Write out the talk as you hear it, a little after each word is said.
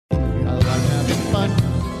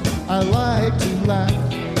I like to laugh.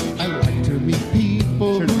 I like to meet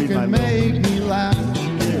people who can make me laugh.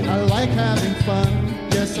 I like having fun.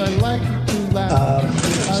 Yes, I like to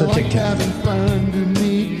laugh. I like having fun to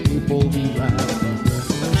meet people who laugh.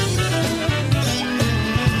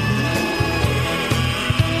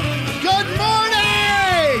 Good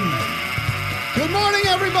morning! Good morning,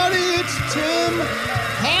 everybody. It's Tim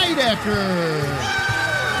Heidecker.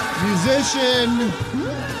 Musician,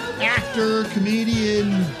 actor,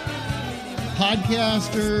 comedian,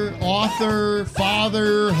 podcaster, author,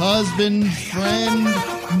 father, husband, friend,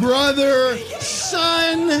 brother,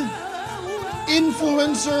 son,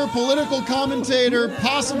 influencer, political commentator,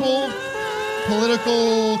 possible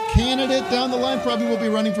political candidate down the line. Probably will be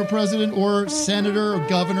running for president or senator or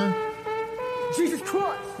governor. Jesus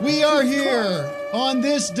Christ! We are here on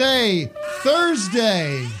this day,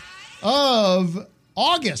 Thursday of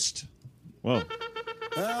August. Whoa.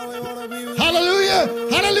 Hallelujah!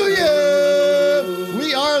 Hallelujah!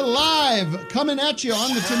 We are live coming at you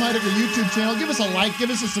on the Tim Heidecker YouTube channel. Give us a like, give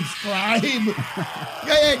us a subscribe.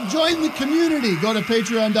 Hey, join the community. Go to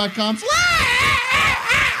patreon.com.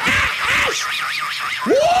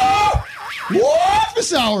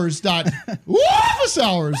 Office hours. Office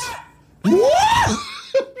hours.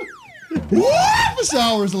 Office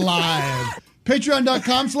hours live.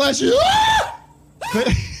 Patreon.com/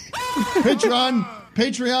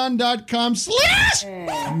 Patreon.com/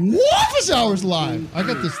 Office Hours Live. I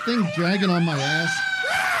got this thing dragging on my ass.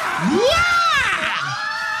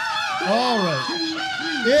 All right.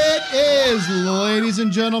 It is, ladies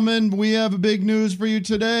and gentlemen, we have a big news for you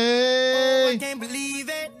today. Oh, I can't believe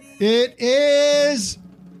it. It is.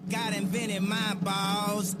 God invented my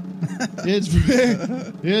balls. Do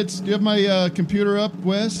you have my computer up,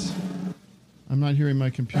 Wes? I'm not hearing my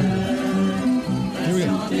computer. Here we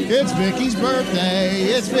go. It's Vicky's birthday.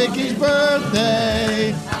 It's Vicky's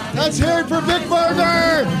birthday. Let's hear it for Vic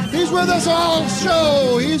Berger. He's with us all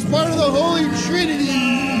show. He's part of the Holy Trinity.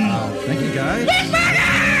 Wow. Thank you, guys. Vic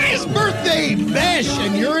Berger's birthday bash,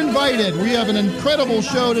 and you're invited. We have an incredible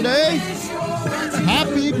show today.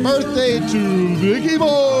 Happy birthday to Vicky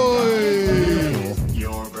Boy.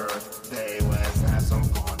 Your birthday, let's have some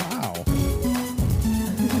fun. Wow.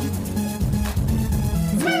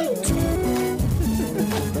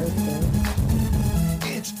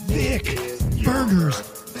 It's Vic Berger's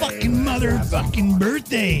fucking motherfucking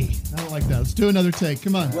birthday. I don't like that. Let's do another take.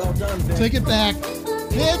 Come on. Well done, Vic. Take it back.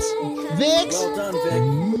 It's Vic's Well done, Vic.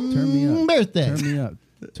 Turn me up. birthday. Turn me up.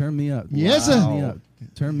 Turn me up. Yes, Turn sir. me up.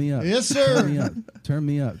 Turn me up. Yes, Turn me sir. up. Turn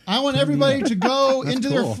me up. I want Turn me everybody up. to go That's into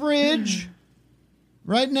cool. their fridge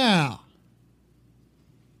right now.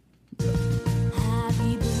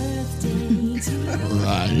 Happy birthday to you.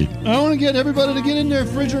 Right. I want to get everybody to get in their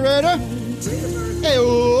refrigerator. Hey,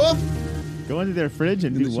 oh. Go into their fridge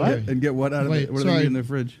and In do the- what? And get what out of Wait, it? What are sorry. they in their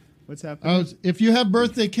fridge? What's happening? If you have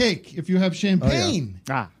birthday cake, if you have champagne.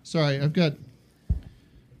 Ah, Sorry, I've got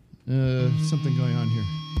something going on here.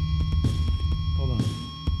 Hold on.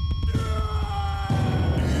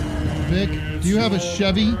 Vic, do you have a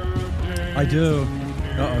Chevy? I do.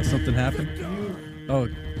 Uh-oh, something happened? Oh,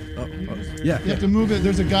 yeah. You have to move it.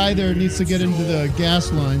 There's a guy there who needs to get into the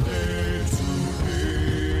gas line.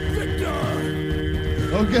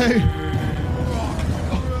 Okay.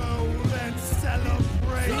 Let's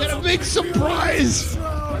celebrate. We got a big surprise.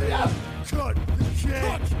 Cut the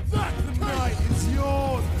cake. That night is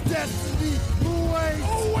yours. Destiny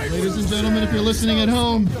awaits. Ladies and gentlemen, if you're listening at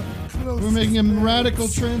home, we're making a radical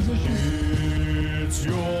transition. It's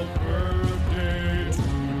your birthday.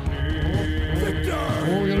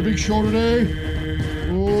 Oh, we got a big show today.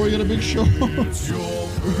 Oh, we got a big show.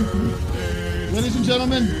 Ladies and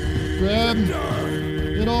gentlemen, grab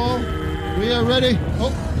it all. We are ready.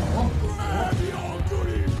 Oh.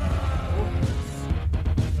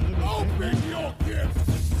 Open your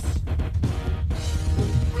gifts.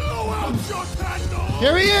 Blow out your candle.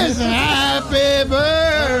 Here he is. Happy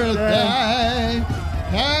birthday.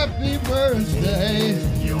 Happy birthday.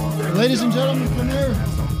 Ladies and gentlemen, come here.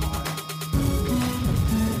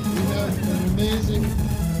 We have an amazing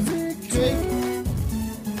cake.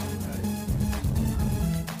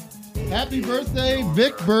 Happy birthday,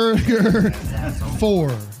 Vic Berger 4.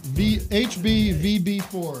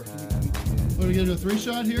 HBVB4. What are we going to do, a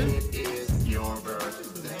 3-shot here? Your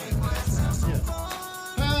birthday.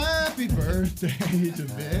 Happy birthday to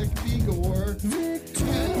Vic Vigor.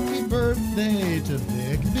 Happy birthday to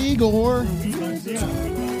Vic Vigor.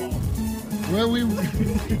 Where we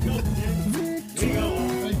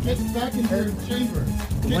get back into your chamber.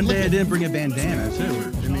 One day I didn't bring a bandana,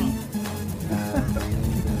 too. I mean,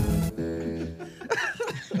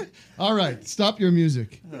 All right, stop your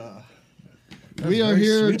music. We are very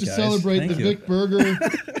here sweet, to guys. celebrate Thank the you. Vic Burger.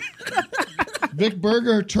 Vic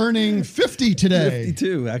Burger turning 50 today.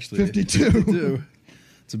 52, actually. 52. 52.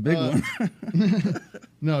 It's a big one.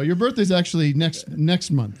 No, your birthday's actually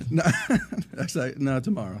next month. No, actually, no,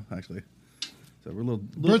 tomorrow, actually. So we're a little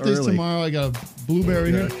Birthday's early. tomorrow. I got a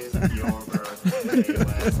blueberry here. It's your birthday.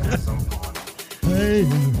 Let's have some fun. Hey.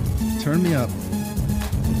 Turn me up.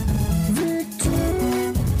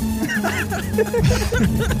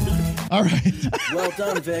 All right. Well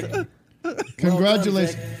done, Vic.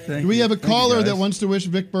 Congratulations. Thank We you. have a Thank you, caller guys. that wants to wish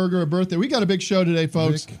Vic Burger a birthday. We got a big show today,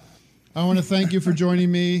 folks. I want to thank you for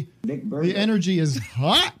joining me. The energy is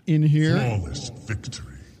hot in here, Flawless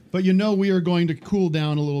victory. but you know we are going to cool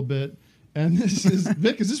down a little bit. And this is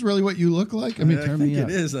Vic. Is this really what you look like? I mean, I think it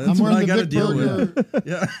is. That's I'm what wearing I got the to Vic deal Burger. with.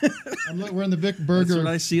 Yeah, We're in the Vic that's Burger. what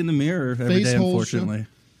I see in the mirror every face day. hole Unfortunately,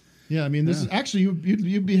 Yeah, I mean, this is actually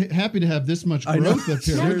you'd be happy to have this much I know. growth up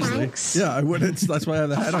here. Seriously, yeah, I would. That's why I have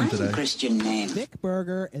the hat on today. Christian name. Vic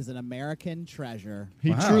Burger is an American treasure.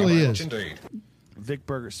 He Wow. truly is. Indeed. Vic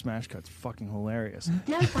Burger Smash Cut's fucking hilarious.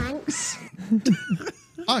 No thanks.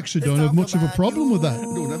 I actually don't have much of a problem with that.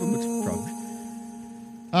 Don't have a much problem.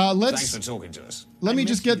 Let's talking to us. let me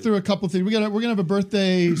just get through a couple things. We're gonna have a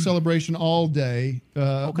birthday celebration all day.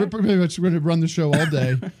 We're pretty much going to run the show all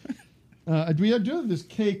day. We do have this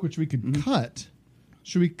cake which we could cut.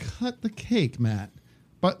 Should we cut the cake, Matt?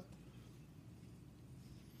 But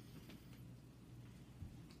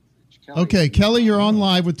okay, Kelly, you're on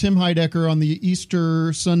live with Tim Heidecker on the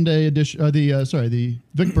Easter Sunday edition. The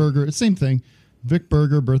Vic Burger, same thing. Vic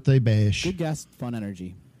Burger birthday bash. Good guess, fun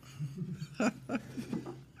energy.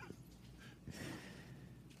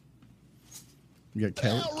 You got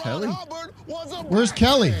Kelly. Where's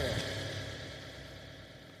Kelly?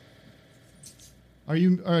 Are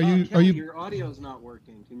you? Your audio's not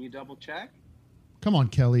working. Can you double check? Come on,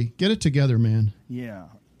 Kelly, get it together, man. Yeah.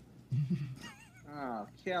 Oh,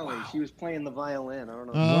 Kelly, she was playing the violin. I don't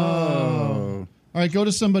know. Oh, All right, go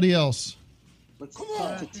to somebody else. Let's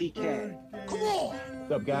talk to TK.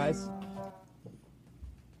 What's up, guys?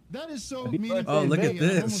 That is so meaningful. Oh, look at I'm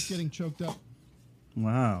this. almost getting choked up.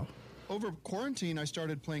 wow. Over quarantine, I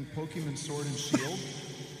started playing Pokemon Sword and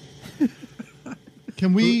Shield.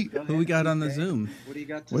 Can we? Who we got on the Zoom? What do you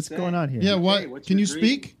got to What's say? going on here? Yeah, what? what's Can your you dream?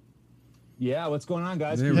 speak? Yeah, what's going on,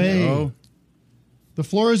 guys? There Hey. we go. The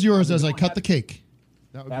floor is yours as I cut the cake.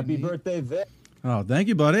 That would be Happy neat. birthday, Vic. Oh, thank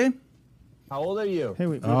you, buddy. How old are you? Hey,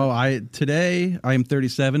 wait. Oh, today I am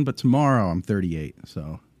 37, but tomorrow I'm 38.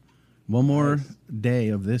 So one more day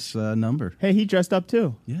of this number. Hey, he dressed up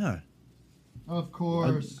too. Yeah. Of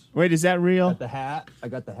course. Wait, is that real? Got the hat. I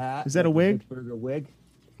got the hat. Is that a Got the wig? Vic Burger wig.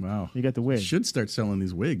 Wow. You got the wig. Should start selling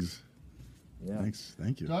these wigs. Yeah. Thanks.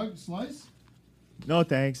 Thank you. Doug, slice? No,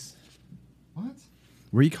 thanks. What?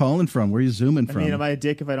 Where are you calling from? Where are you zooming I from? mean, am I a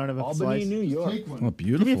dick if I don't have a Albany, slice? New York. Take one. Oh, Give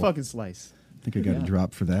beautiful. me a fucking slice. I think I got a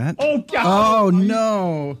drop for that. Oh God! Oh,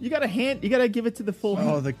 no. You gotta hand. You gotta give it to the full.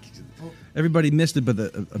 Oh, everybody missed it, but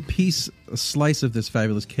a slice of this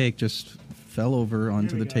fabulous cake just fell over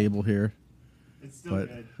onto the table here. It's still But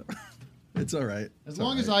it's all right. As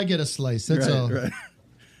long as I get a slice, that's all. Right.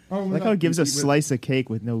 Oh, like how it gives a slice of cake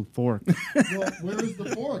with no fork. Well, where's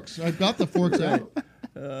the forks? I've got the forks out.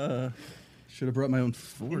 Should have brought my own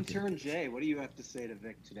fork. Intern Jay, what do you have to say to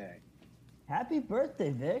Vic today? Happy birthday,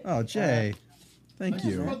 Vic. Oh, Jay. Thank I just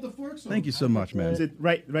you. brought the forks Thank you so much, man. Is it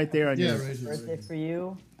right there on Yeah, your? right here. Birthday for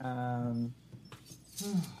you.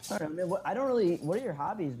 Sorry, I mean, I don't really. What are your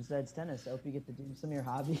hobbies besides tennis? I hope you get to do some of your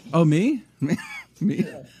hobbies. Oh, me? Me?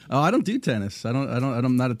 Oh, I don't do tennis.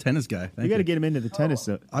 I'm not a tennis guy. You got to get him into the tennis.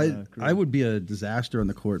 I would be a disaster on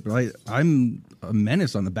the court, but I'm a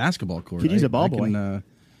menace on the basketball court. Could use a ball boy.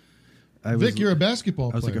 Vic, you're a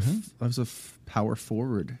basketball I was player. like huh? I was a power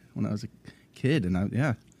forward when I was a kid, and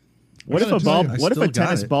What if gotta a tell ball? you, I What if a still got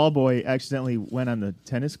tennis it. ball boy accidentally went on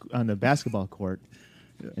the basketball court,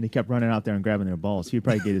 and he kept running out there and grabbing their balls? He'd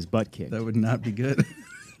probably get his butt kicked. that would not be good.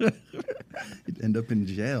 You'd end up in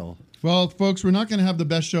jail. Well, folks, we're not going to have the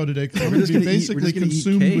best show today because we're We're going just to be gonna eat- we're basically just gonna eat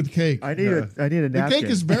consumed cake. with cake. I need a The napkin. cake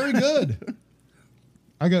is very good.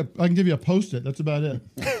 I can give you a Post-it. That's about it.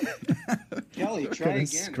 Kelly, try Gonna again.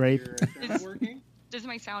 scrape. Is your working? Is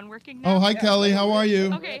my sound working now? Oh, hi, Kelly. How are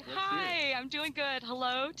you? Okay, hi. I'm doing good.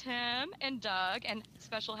 Hello, Tim and Doug, and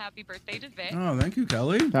special happy birthday to Vic. Oh, thank you,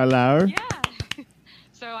 Kelly. Hello. Yeah.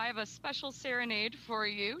 So I have a special serenade for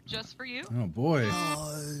you, just for you. Oh boy.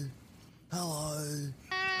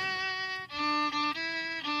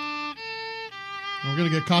 We're going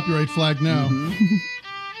to get copyright flagged now.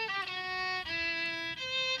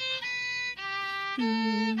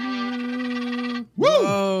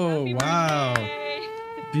 Whoa! Happy Wow. birthday.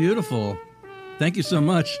 Beautiful. Thank you so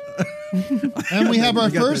much. And we have our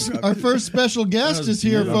You got first special guest is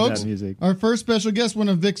here, beautiful. folks. Love that music. Our first special guest, one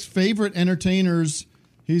of Vic's favorite entertainers.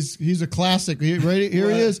 He's a classic. Right here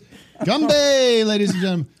he is, Gumby, ladies and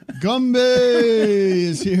gentlemen. Gumby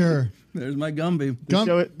is here. There's my Gumby.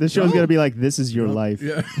 The show's going to be like, this is your life.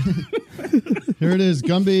 Yeah. Here it is,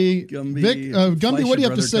 Gumby. Gumby, Vic, Gumby, what do you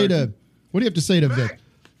have to Fleischer say brother to? What do you have to say to Vic?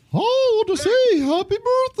 Oh, to say happy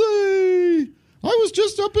birthday! I was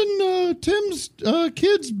just up in Tim's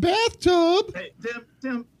kid's bathtub. Hey,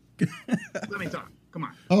 Tim, let me talk. Come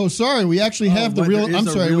on. Oh, sorry. We actually have the what, real. there is I'm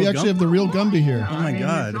a sorry. real We actually have the real Gumby here. Oh my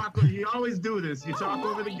God. You always do this. You talk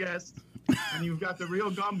over the guest, and you've got the real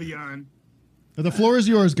Gumby on. The floor is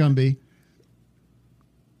yours, Gumby.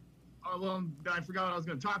 Oh, well, I forgot what I was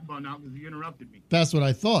going to talk about now because you interrupted me. That's what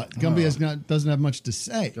I thought. Gumby doesn't have much to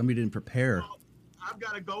say. Gumby didn't prepare. Well, I've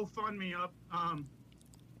got a GoFundMe up.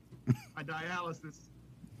 My dialysis.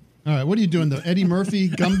 All right. What are you doing? The Eddie Murphy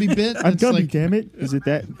Gumby bit? I'm It's Gumby, like- damn it. Is it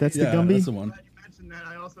that? That's Yeah, the Gumby? that's the one. Glad you mentioned that.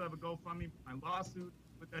 I also have a GoFundMe for my lawsuit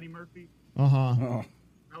with Eddie Murphy. Uh-huh. Oh.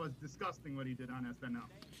 That was disgusting what he did on SNL. All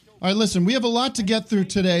right, listen, we have a lot to get through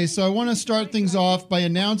today, so I want to start things off by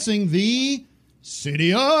announcing the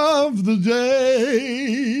City of the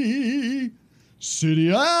Day.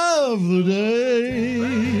 City of the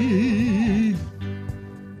Day.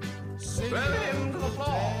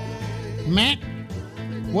 Matt,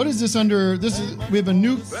 what is this under? We have a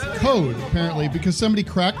new code, apparently, because somebody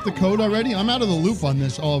cracked the code already. I'm out of the loop on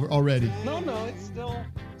this already. No, it's still.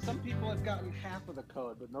 Some people have gotten half of the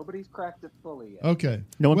code, but nobody's cracked it fully yet. Okay.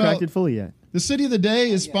 No one Well, cracked it fully yet. The City of the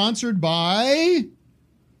Day is sponsored by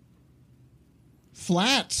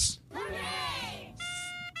Flats.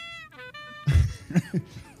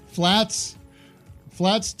 Flats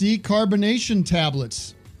decarbonation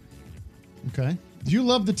tablets. Okay. Do you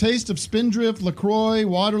love the taste of Spindrift, LaCroix,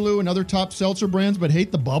 Waterloo, and other top seltzer brands but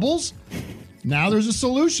hate the bubbles? Now there's a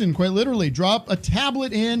solution, quite literally. Drop a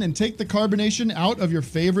tablet in and take the carbonation out of your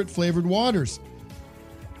favorite flavored waters.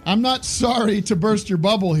 I'm not sorry to burst your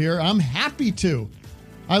bubble here. I'm happy to.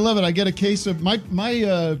 I love it. I get a case of my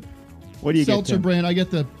What do you seltzer get, Tim? brand. I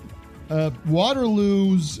get the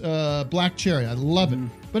Waterloo's Black Cherry. I love it.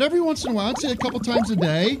 But every once in a while, I'd say a couple times a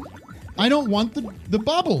day, I don't want the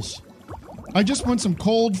bubbles. I just want some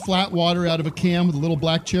cold, flat water out of a can with a little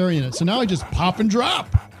black cherry in it. So now I just pop and drop.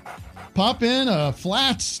 Pop in a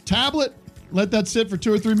Flats tablet, let that sit for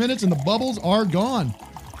 2 or 3 minutes, and the bubbles are gone.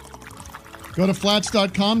 Go to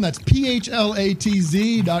flats.com. That's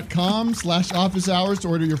PHLATZ.com/office hours to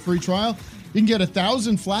order your free trial. You can get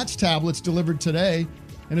 1,000 Flats tablets delivered today.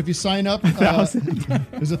 And if you sign up, there's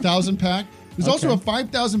a 1,000 pack. There's also a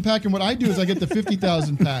 5,000 pack. And what I do is I get the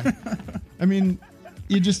 50,000 pack. I mean,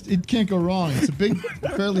 it can't go wrong. It's a big,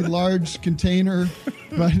 fairly large container,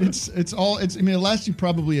 but it lasts you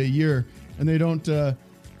probably a year, and they don't,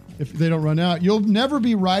 if they don't run out. You'll never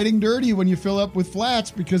be riding dirty when you fill up with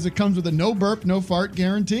Flats because it comes with a no burp, no fart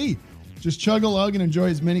guarantee. Just chug a lug and enjoy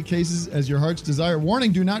as many cases as your heart's desire.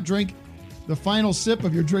 Warning, do not drink the final sip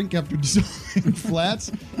of your drink after dissolving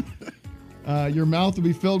Flats. Your mouth will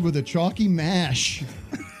be filled with a chalky mash.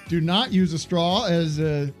 Do not use a straw, as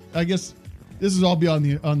I guess this is all be on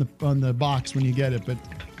the box when you get it. But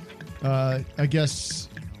I guess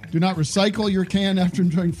do not recycle your can after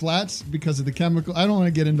enjoying Flats because of the chemical. I don't want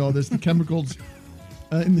to get into all this. The chemicals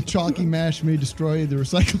in the chalky mash may destroy the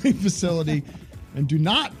recycling facility. And do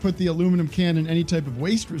not put the aluminum can in any type of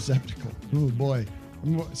waste receptacle. Oh boy!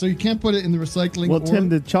 So you can't put it in the recycling. Well, Tim,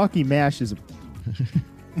 the chalky mash is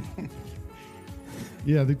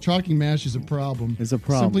yeah, the chalky mash is a problem. It's a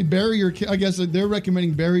problem. Simply bury your. I guess they're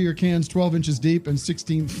recommending bury your cans 12 inches deep and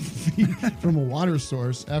 16 feet from a water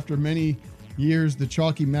source. After many years, the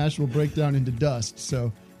chalky mash will break down into dust.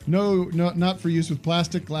 So, not for use with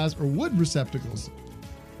plastic, glass, or wood receptacles.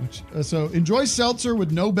 So enjoy seltzer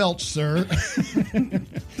with no belch, sir.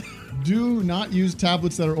 Do not use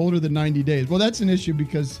tablets that are older than 90 days. Well, that's an issue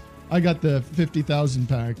because I got the 50,000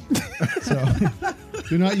 pack. So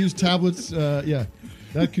do not use tablets. That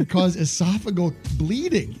could cause esophageal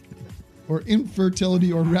bleeding or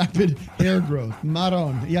infertility or rapid hair growth.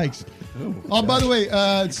 Maron. Yikes. Oh, by the way,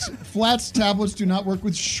 Flats tablets do not work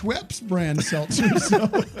with Schweppes brand seltzer. So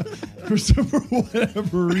for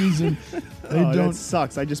whatever reason, they don't. That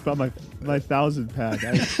sucks. I just bought my 1,000 pack.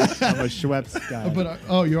 I'm a Schweppes guy. But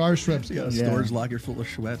you are Schweppes. You got a storage locker full of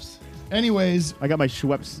Schweppes. Anyways, I got my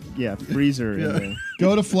Schweppes, freezer. In the,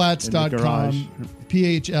 go to flats.com, garage.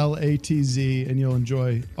 PHLATZ, and you'll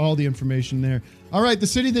enjoy all the information there. All right, the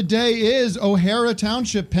city of the day is O'Hara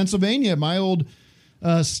Township, Pennsylvania, my old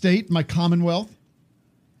state, my commonwealth,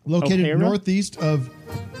 located O'Hara? northeast of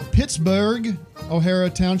Pittsburgh. O'Hara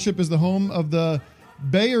Township is the home of the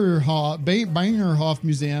Bayerhof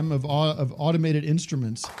Museum of Automated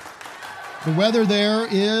Instruments. The weather there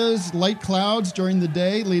is light clouds during the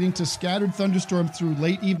day, leading to scattered thunderstorms through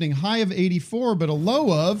late evening. High of 84, but a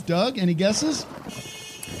low of, Doug, any guesses?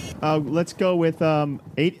 Let's go with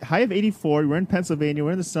high of 84. We're in Pennsylvania.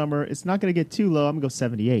 We're in the summer. It's not going to get too low. I'm going to go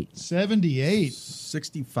 78. 78.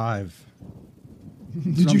 65.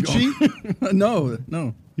 Did you cheat? No.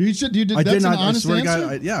 You did. I That's did not. an honest I swear to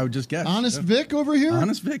answer? God, I would just guess. Honest Yeah. Vic over here?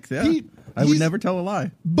 Honest Vic, yeah. I would never tell a lie.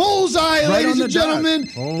 Bullseye, Right ladies on the and gentlemen.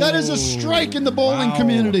 dot. That is a strike in the bowling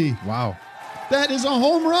community. Wow. That is a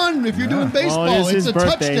home run if you're doing baseball. Well, it is it's his a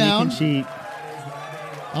birthday. touchdown. You can cheat.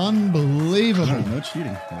 Unbelievable. No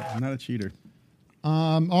cheating. I'm not a cheater.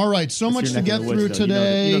 All right, so That's much your to neck get of the woods, through though.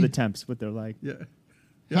 today. You know the temps, what they're like. Yeah.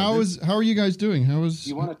 How are you guys doing?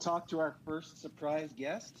 You want to talk to our first surprise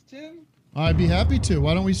guest, Tim? I'd be happy to.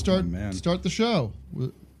 Why don't we start the show?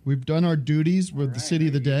 We've done our duties with the city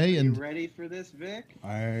of the day, Are you and ready for this, Vic?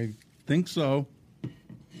 I think so. A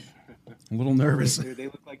little nervous. They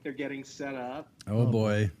look like they're getting set up. Oh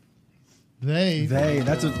boy. They.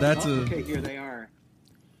 That's a. Okay, here they are.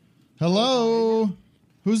 Hello.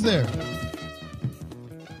 Who's there?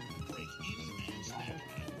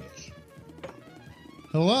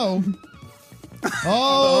 Hello.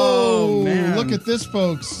 Oh, man. Look at this,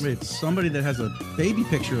 folks. Wait, somebody that has a baby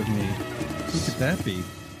picture of me. Who could that be?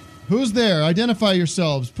 Who's there? Identify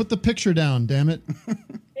yourselves. Put the picture down, damn it.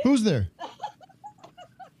 Who's there?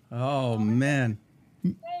 Oh man.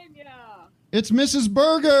 It's Mrs.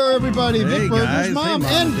 Berger, everybody. Hey, Vic Berger's guys. Hey, mom, Mom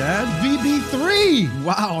and and Dad. VB3.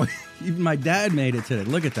 Wow. Even my dad made it today.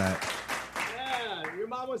 Look at that. Yeah, your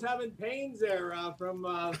mom was having pains there from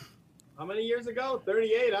how many years ago?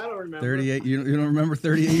 38. I don't remember. 38. You don't remember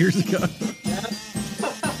 38 years ago?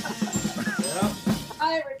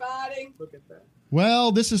 Hi, everybody. Look at that.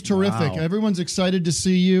 Well, this is terrific. Wow. Everyone's excited to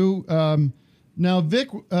see you. Now, Vic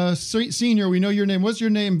Senior, we know your name. What's your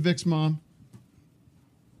name, Vic's mom?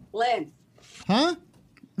 Lynn. Huh?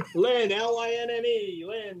 Lynn, L-I-N-N-E,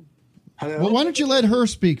 Lynn. Well, why don't you let her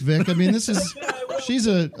speak, Vic? I mean, she's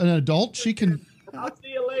an adult. She can. I'll see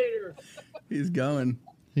you later. He's going.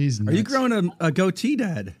 He's Are you nuts. growing a goatee,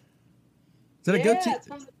 Dad? Is that a goatee? Yeah, it's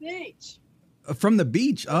from the beach. From the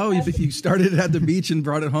beach. Oh, you started at the beach and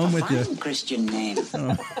brought it home with you. Christian name.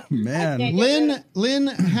 Oh, man. Lynn,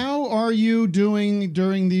 how are you doing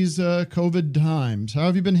during these COVID times? How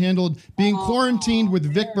have you been handled being quarantined with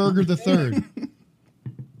Vic Berger III?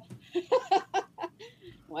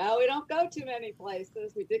 Well, we don't go too many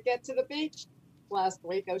places. We did get to the beach last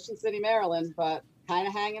week, Ocean City, Maryland, but kind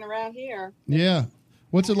of hanging around here. Yeah.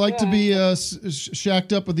 What's it like to be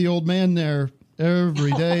shacked up with the old man there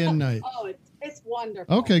every day and night? Oh, it's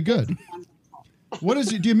wonderful. Okay, good. What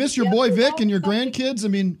is it? Do you miss your boy Vic and your grandkids? I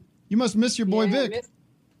mean, you must miss your boy Vic.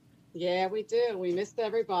 Yeah, we do. We missed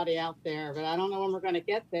everybody out there, but I don't know when we're going to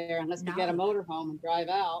get there unless we get a motorhome and drive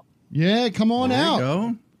out. Yeah, come on There you out.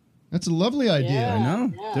 go. That's a lovely idea. Yeah, I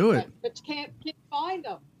know. yeah, Do it. But you can't find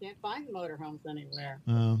them. Can't find the motorhomes anywhere.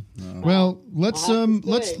 Well, let's I'll have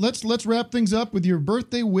to see. let's wrap things up with your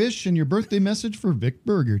birthday wish and your birthday message for Vic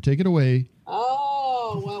Berger. Take it away.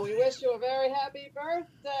 Oh, well, we wish you a very happy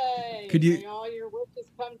birthday. Could you- May all your wishes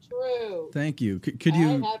come true. Thank you. Could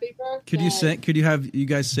you? Happy birthday. Could you sing? Could you have you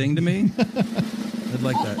guys sing to me? I'd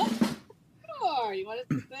like that. Sure. You want us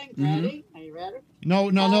to sing? Ready? Are you ready? No,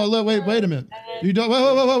 wait a minute. You don't.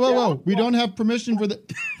 Whoa. We don't have permission for the.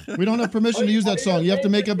 We don't have permission to use that song. You have to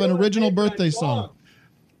make up an original birthday song.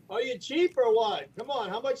 Are you cheap or what? Come on,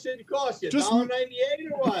 how much did it cost you? Just-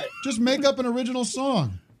 $1.98 or what? Just make up an original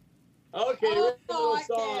song. Okay, Oh, original I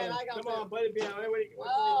song. can't. I got Come on, play the piano. What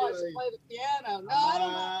Oh, I do should you play the piano. No, I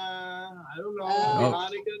don't know. I don't know. Oh.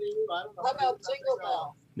 Hanukkah to you? I don't know. How about Jingle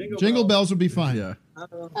Bell? Jingle bells would be fine. Yeah.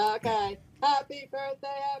 Okay. Happy birthday,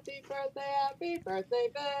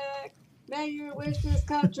 Vic. May your wishes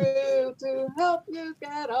come true to help you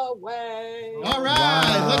get away. All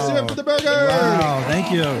right, let's hear it for the burger. Wow.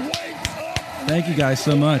 Thank you. Thank you guys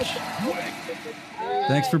so much.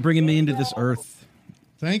 Thanks for bringing me into this earth.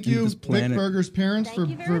 Thank into you, this Vic planet. Berger's parents, for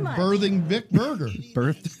birthing Vic Berger.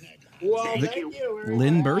 Well, Vic- thank you.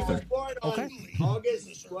 Lynn Berther. Okay.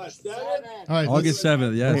 August, what, 7th? All right, August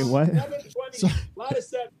 7th, yes. Wait, what? 7:20, a lot of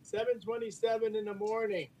 7:27 in the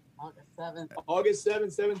morning. August 7th. August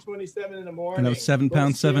 7th, 7:27 in the morning. And that was 7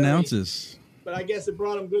 pounds, 7 ounces. But I guess it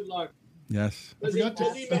brought him good luck. Yes. I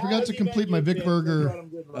forgot to complete my Vic Berger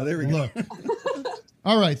Oh, there we go. look.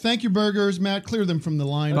 All right, thank you, Burgers. Matt, clear them from the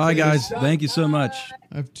line. Bye, please. guys. Thank you so much.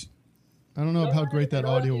 I don't know how great that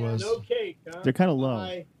audio was. No cake, huh? They're kind of low.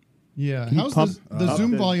 Bye. Yeah. Can you How's pump the up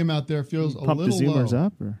Zoom the- volume out there? Feels a Pump the little Zoomers low.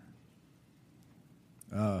 up, or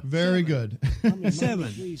Very good.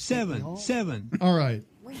 7. All right.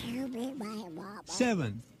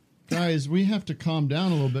 7. Guys, we have to calm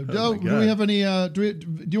down a little bit. Oh, my Do God. we have any? Do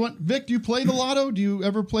you want Vic? Do you play the lotto? Do you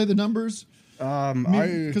ever play the numbers?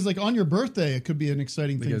 Because like on your birthday, it could be an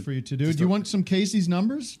exciting thing Because for you to do. just Do you a- want some Casey's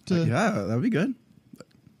numbers? Yeah, that would be good.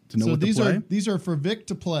 To know So what these to play. these are for Vic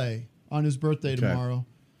to play on his birthday Okay. tomorrow.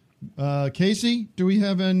 Casey, do we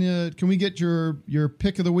have any? Can we get your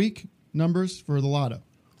pick of the week numbers for the lotto?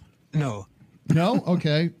 No. No.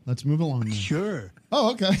 Okay, let's move along. Then. Sure.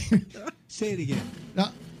 Oh, okay. Say it again.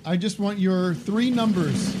 Now, I just want your 3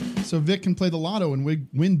 numbers so Vic can play the lotto and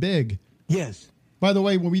win big. Yes. By the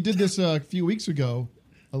way, when we did this a few weeks ago,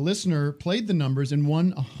 a listener played the numbers and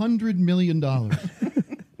won $100 million.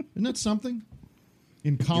 Isn't that something?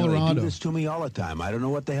 In They Colorado. do this to me all the time. I don't know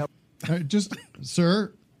what the hell. Just,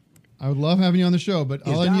 sir, I would love having you on the show, but Is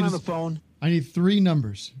all I Don need on is the phone? I need 3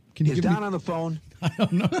 numbers. Can you Is give Don me? on the phone? I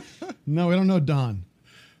don't know. No, we don't know Don.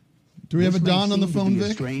 Do we have a This may Don on the seem to phone, be a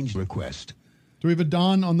Vic? strange request. Do we have a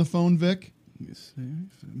Don on the phone, Vic?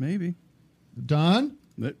 Maybe. Don?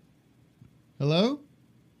 Hello?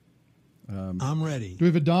 I'm ready. Do we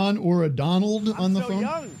have a Don or a Donald on the phone?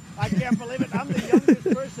 young. I can't believe it. I'm the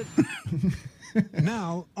youngest person.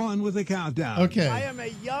 Now, on with the countdown. Okay. I am a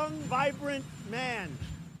young, vibrant man.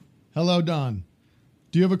 Hello, Don.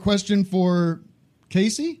 Do you have a question for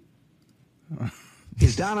Casey?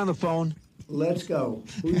 Is Don on the phone? Let's go.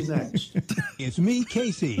 Who's next? It's me,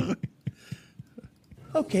 Casey.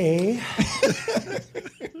 Okay.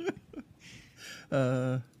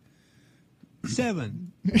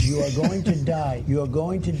 7. You are going to die. You are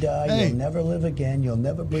going to die. Hey. You'll never live again. You'll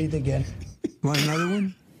never breathe again. Want another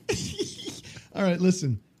one? All right,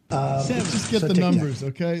 listen. Let's just get so the take numbers,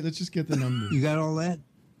 okay? Let's just get the numbers. You got all that?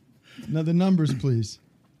 Now, the numbers, please.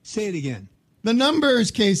 Say it again. The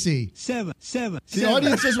numbers, Casey. 7. The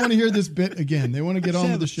audience doesn't want to hear this bit again. They want to get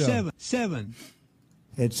on with the show. 7.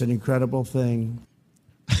 It's an incredible thing.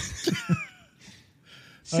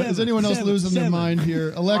 Is anyone else losing their mind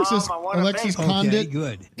here? Alexis Condit.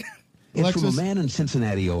 Good. It's from a Alexis. man in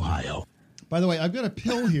Cincinnati, Ohio. By the way, I've got a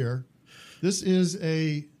pill here. This is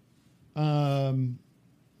a some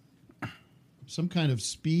kind of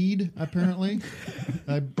speed, apparently.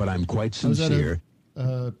 But I'm quite I was at sincere.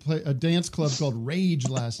 a dance club called Rage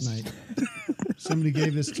last night. Somebody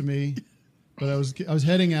gave this to me, but I was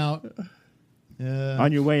heading out.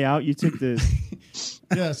 on your way out, you took the.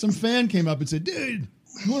 Yeah, some fan came up and said, "Dude,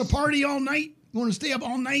 you want to party all night? You want to stay up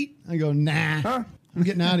all night?" I go, "Nah, I'm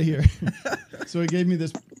getting out of here." So he gave me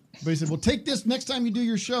this. But he said, "Well, take this next time you do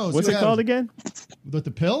your show." What's it called again? The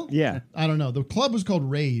pill? Yeah. I don't know. The club was called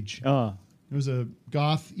Rage. Oh. It was a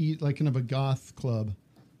goth, like kind of a goth club,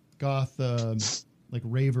 like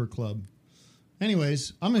raver club.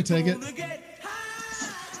 Anyways, I'm gonna take it.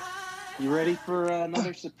 You ready for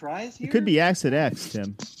another surprise here? It could be Acid X,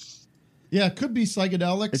 Tim. Yeah, it could be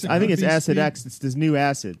psychedelics. I think it's Acid speed. X. It's this new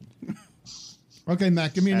acid. Okay,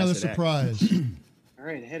 Matt, give me another Acid X. surprise. All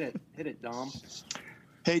right, hit it, Dom.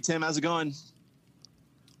 Hey Tim, how's it going?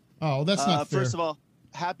 Oh, that's not fair. First of all,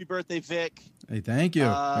 happy birthday, Vic. Hey, thank you.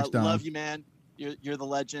 Thanks, Don. Love you, man. You're the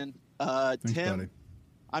legend. Thanks, Tim, buddy.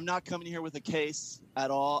 I'm not coming here with a case at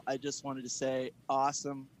all. I just wanted to say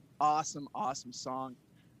awesome song.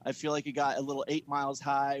 I feel like you got a little 8 Miles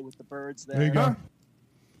High with the birds there. There you go.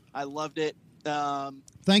 I loved it.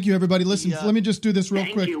 Thank you, everybody. Listen, let me just do this real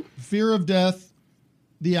Thank quick. you. Fear of Death,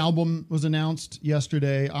 the album was announced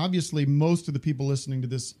yesterday. Obviously, most of the people listening to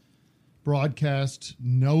this broadcast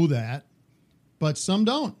know that, but some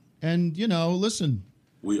don't. And, listen,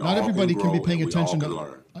 We not all everybody can be grow paying and we all attention can to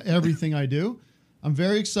learn. everything I do. I'm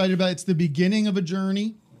very excited about it. It's the beginning of a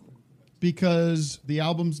journey because the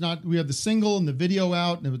album's not, we have the single and the video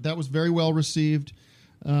out, and that was very well received.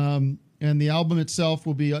 And the album itself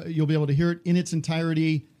will be, you'll be able to hear it in its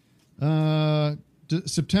entirety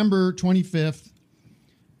September 25th.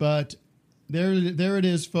 But there it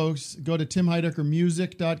is, folks. Go to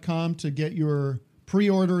timheideckermusic.com to get your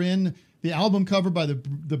pre-order in. The album cover by the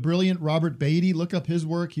brilliant Robert Beatty. Look up his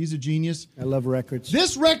work. He's a genius. I love records.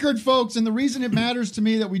 This record, folks, and the reason it matters to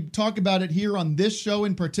me that we talk about it here on this show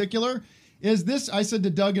in particular is this. I said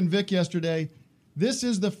to Doug and Vic yesterday, this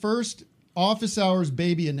is the first Office Hours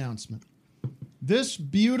baby announcement. This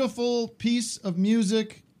beautiful piece of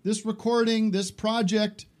music, this recording, this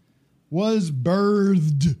project was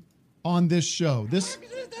birthed on this show.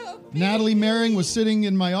 Natalie Merring was sitting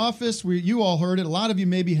in my office. You all heard it. A lot of you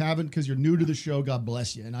maybe haven't because you're new to the show. God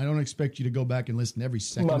bless you. And I don't expect you to go back and listen every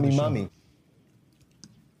second of the show. Mummy.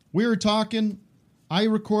 We were talking.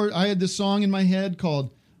 I had this song in my head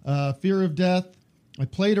called Fear of Death. I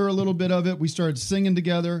played her a little bit of it. We started singing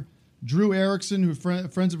together. Drew Erickson, who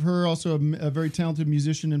friends of her, also a very talented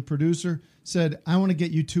musician and producer, said, I want to get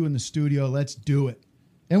you two in the studio. Let's do it.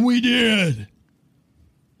 And we did.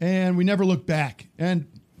 And we never looked back. And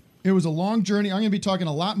it was a long journey. I'm going to be talking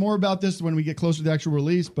a lot more about this when we get closer to the actual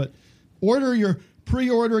release, but order your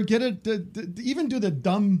pre-order, get it, even do the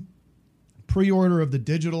dumb pre-order of the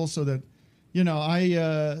digital so that, you know,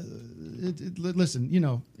 listen, you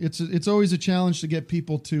know, it's always a challenge to get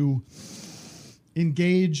people to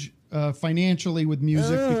engage financially with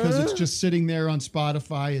music because it's just sitting there on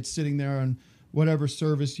Spotify. It's sitting there on whatever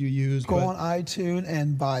service you use. Go on iTunes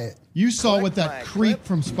and buy it. You saw what that creep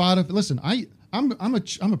from Spotify. Listen,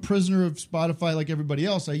 I'm a prisoner of Spotify like everybody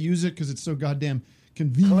else. I use it because it's so goddamn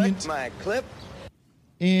convenient. Collect my clip.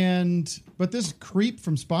 But this creep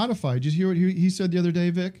from Spotify. Did you hear what he said the other day,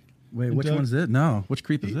 Vic? Wait, And which Doug? one's it? No, which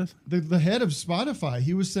creep is this? The head of Spotify.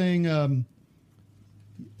 He was saying,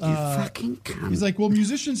 he's like, well,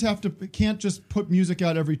 musicians can't just put music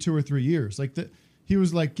out every 2 or 3 years. Like he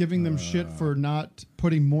was like giving them shit for not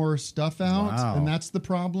putting more stuff out, Wow. and that's the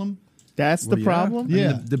problem. That's the problem? I mean,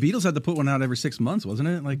 Yeah. the Beatles had to put one out every 6 months, wasn't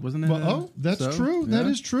it? Like, wasn't it? Well, that's true. That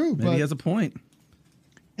is true, Maybe but- he has a point.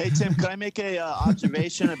 Hey Tim, can I make a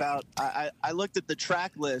observation about? I looked at the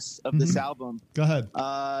track list of this album. Go ahead.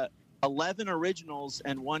 11 originals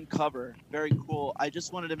and 1 cover. Very cool. I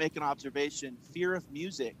just wanted to make an observation. Fear of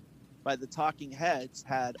Music by the Talking Heads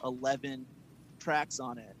had 11 tracks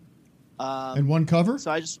on it. And 1 cover?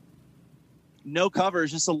 So no covers,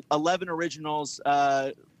 just 11 originals.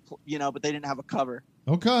 You know, but they didn't have a cover.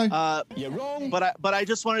 Okay. You're wrong. But I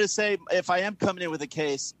just wanted to say, if I am coming in with a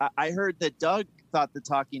case, I heard that Doug thought the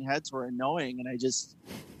Talking Heads were annoying, and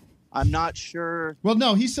I'm not sure. Well,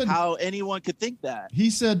 no, he said how anyone could think that. He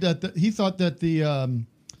said that he thought that the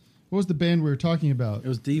what was the band we were talking about? It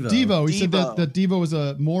was Devo. Devo. He said Devo. that Devo was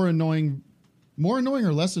a more annoying or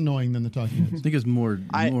less annoying than the Talking Heads. I think it's more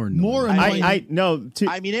annoying.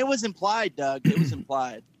 I mean, it was implied, Doug. It was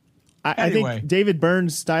implied. I Anyway. think David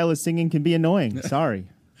Byrne's style of singing can be annoying. Sorry.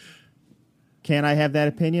 Can I have that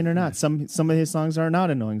opinion or not? Some of his songs are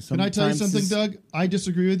not annoying. Can I tell you Sometimes something, Doug? I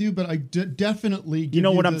disagree with you, but I definitely give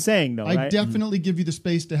know what I'm the- saying, though, I right? definitely give you the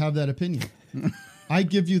space to have that opinion. I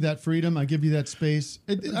give you that freedom. I give you that space.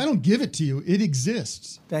 I don't give it to you. It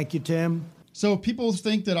exists. Thank you, Tim. So if people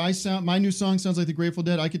think that my new song sounds like the Grateful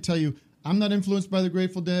Dead, I could tell you I'm not influenced by the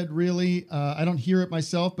Grateful Dead, really. I don't hear it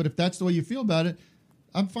myself, but if that's the way you feel about it,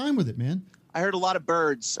 I'm fine with it, man. I heard a lot of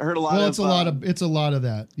birds. I heard a lot Well, of. it's a lot of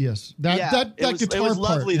that. Yes, that it guitar was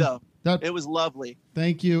part. lovely though. That, it was lovely.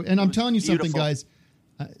 Thank you. And I'm telling you something, beautiful. guys.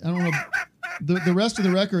 I don't know. The rest of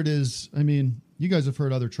the record is. I mean, you guys have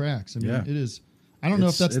heard other tracks. I mean, Yeah. it is. I don't know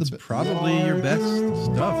if that's it's probably your best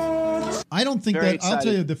stuff. I don't think Very that. I'll tell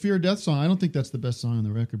excited. you, the Fear of Death song. I don't think that's the best song on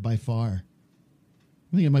the record by far.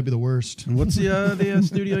 I think it might be the worst. What's the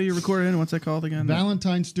studio you recorded in? What's that called again?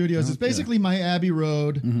 Valentine Studios. It's basically my Abbey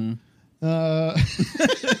Road. Mm-hmm.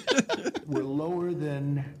 We're lower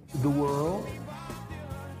than the world.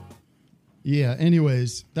 Yeah.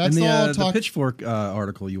 Anyways, that's and all. the Pitchfork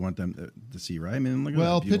article you want them to see, right? I mean, look at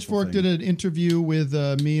Well, that beautiful Pitchfork thing. did an interview with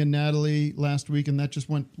me and Natalie last week, and that just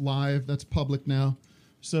went live. That's public now.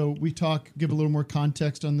 So we give a little more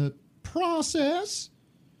context on the process.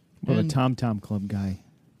 Well, the And- Tom Tom Club guy.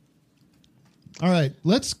 All right,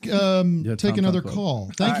 let's take Tom another Club.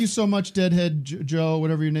 call. Thank you so much, Deadhead Joe,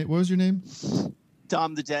 whatever your name. What was your name?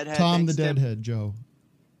 Tom the Deadhead. Tom the Thanks, Tim. Deadhead Joe.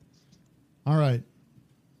 All right.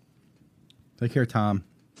 Take care, Tom.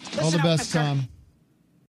 All the best, Tom.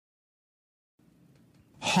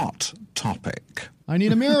 Hot topic. I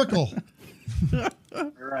need a miracle. All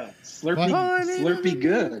right. Slurpee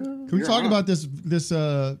good. Can we You're talk on. about this? What's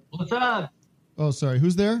up? Oh, sorry.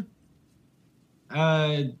 Who's there?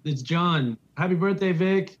 It's John. Happy birthday,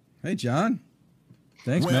 Vic. Hey, John.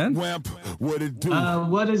 Thanks, man. What it do?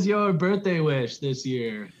 What is your birthday wish this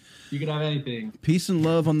year? You could have anything. Peace and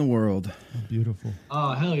love on the world. Beautiful.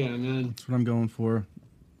 Oh, hell yeah, man. That's what I'm going for.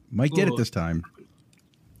 Might get it Cool. this time.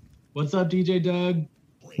 What's up, DJ Doug?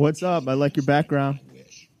 What's up? I like your background.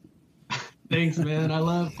 Thanks, man. I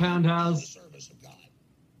love Pound House.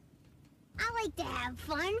 I like to have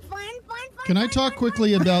fun. Can I talk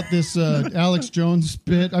quickly about this Alex Jones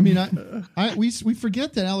bit? I mean, we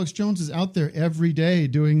forget that Alex Jones is out there every day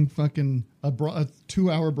doing fucking a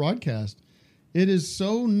 2-hour broadcast. It is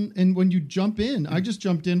so, and when you jump in, I just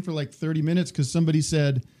jumped in for like 30 minutes because somebody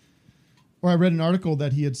said, or I read an article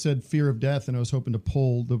that he had said fear of death, and I was hoping to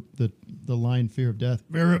pull the line fear of death.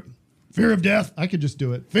 Fear of death. I could just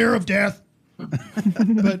do it. Fear of death.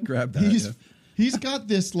 But Grab that. He's got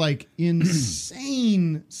this like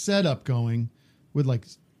insane setup going with like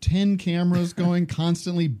 10 cameras going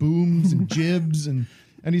constantly, booms and jibs, and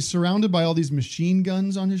he's surrounded by all these machine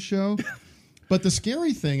guns on his show. But the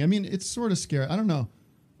scary thing, I mean, it's sort of scary. I don't know.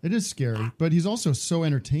 It is scary, but he's also so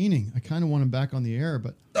entertaining. I kind of want him back on the air,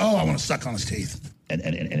 but I want to suck on his teeth.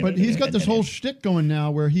 But he's got this whole shtick going now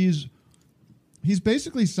where he's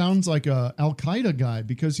basically sounds like a Al Qaeda guy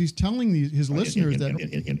because he's telling his listeners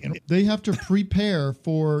that they have to prepare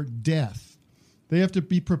for death. They have to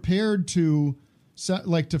be prepared to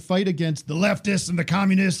fight against the leftists and the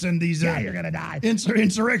communists and these you're gonna die.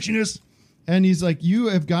 Insurrectionists. And he's like, you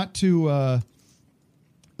have got to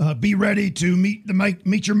be ready to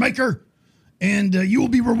meet your maker, and you will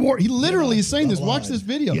be rewarded. He literally is saying this. Watch this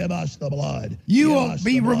video. Give us the blood. You will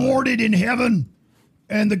be rewarded in heaven,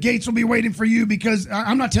 and the gates will be waiting for you because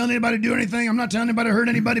I'm not telling anybody to do anything. I'm not telling anybody to hurt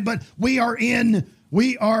anybody, but we are in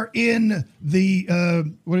the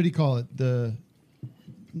what did he call it? The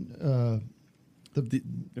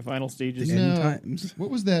final stages. End times. What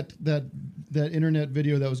was that internet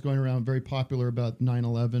video that was going around very popular about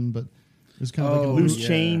 9/11, but it was kind of like a loose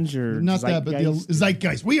change or not that, but the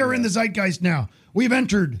zeitgeist. We are in the zeitgeist now. We've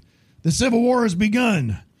entered. The Civil War has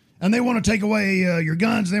begun, and they want to take away your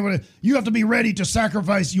guns. You have to be ready to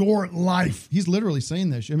sacrifice your life. He's literally saying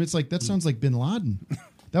this. I mean, it's like that sounds like Bin Laden.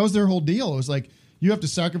 That was their whole deal. It was like you have to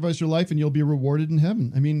sacrifice your life, and you'll be rewarded in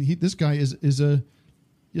heaven. I mean, this guy is a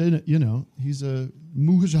he's a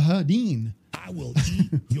mujahideen. I will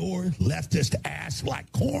eat your leftist ass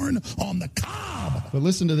like corn on the cob. But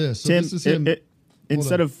listen to this. So Tim, this is him.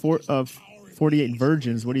 Instead of 48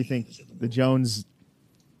 virgins, what do you think the Jones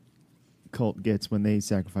cult gets when they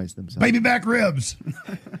sacrifice themselves? Baby back ribs.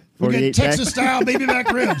 We get Texas style baby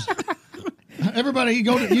back ribs. Everybody,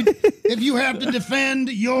 if you have to defend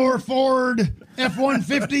your Ford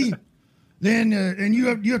F-150, then and you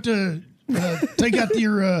have to take out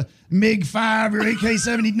your MiG-5, your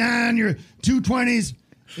AK-79, your 220s,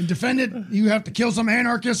 and defend it. You have to kill some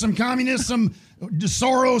anarchists, some communists, some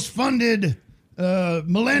Soros-funded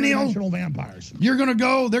millennial National vampires. You're going to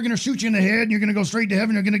go, they're going to shoot you in the head, and you're going to go straight to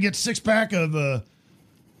heaven. You're going to get six pack of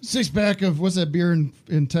what's that beer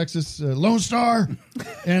in Texas? Lone Star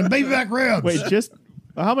and baby back ribs. Wait, just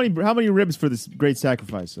how many ribs for this great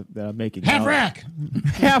sacrifice that I'm making? Half rack.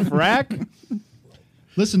 Half rack?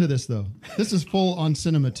 Listen to this, though. This is full on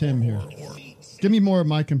Cinema Tim here. Give me more of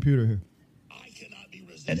my computer here.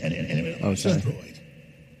 And sorry.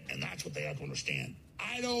 And that's what they have to understand.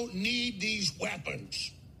 I don't need these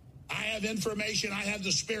weapons. I have information, I have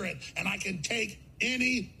the spirit, and I can take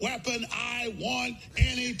any weapon I want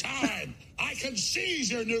anytime. I can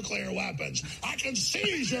seize your nuclear weapons. I can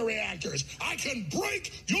seize your reactors. I can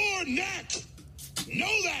break your neck.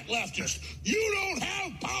 Know that, leftist. You don't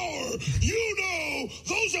have power. You know,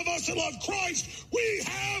 those of us that love Christ, we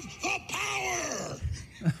have the power.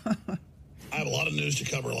 I have a lot of news to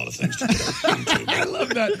cover, a lot of things to get into. I love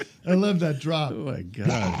that. I love that drop. Oh, my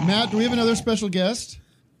God. Matt, do we have another special guest?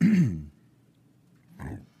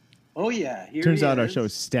 Oh, yeah. Here Turns he out our is. show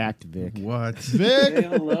is stacked, Vic. What? Vic? Say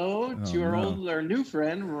hello to no. our new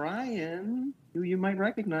friend, Ryan, who you might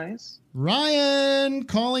recognize. Ryan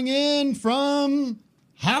calling in from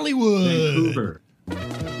Hollywood. Vancouver. No.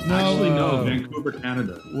 Actually, no, Vancouver,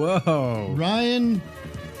 Canada. Whoa. Ryan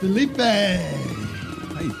Felipe.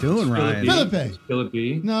 How you doing, Ryan? Felipe.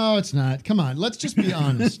 Philippi. No, it's not. Come on. Let's just be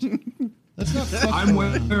honest. Let's not fuck I'm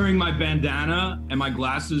around. wearing my bandana and my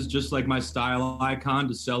glasses just like my style icon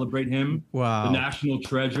to celebrate him. Wow. The national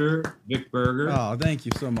treasure, Vic Berger. Oh, thank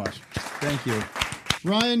you so much. Thank you.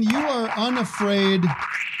 Ryan, you are unafraid.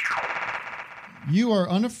 You are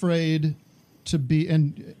unafraid to be,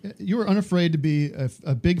 and you are unafraid to be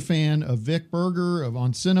a big fan of Vic Berger, of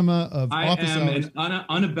On Cinema, of I Office am Hours. an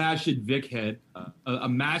unabashed Vic head, a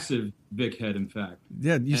massive Vic head, in fact.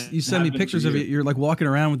 Yeah, you send me have been pictures for of it. years. You're like walking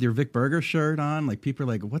around with your Vic Berger shirt on. Like people are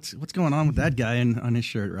like, "What's going on with that guy on his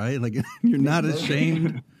shirt?" Right? Like you're not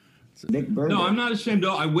ashamed. No, I'm not ashamed.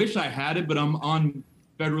 I wish I had it, but I'm on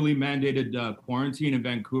federally mandated quarantine in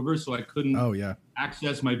Vancouver, so I couldn't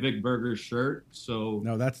access my Vic Berger shirt. So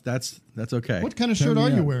no, that's okay. What kind of shirt are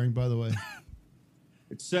you wearing, by the way?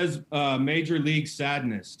 It says Major League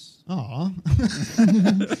Sadness. Aw.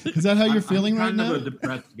 Is that how you're feeling right now? I'm kind of a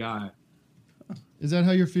depressed guy. Is that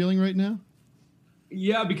how you're feeling right now?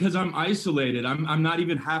 Yeah, because I'm isolated. I'm not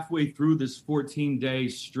even halfway through this 14-day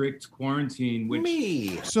strict quarantine.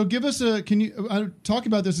 Which So give us can you talk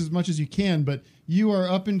about this as much as you can, but you are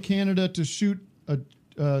up in Canada to shoot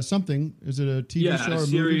something. Is it a TV show or a a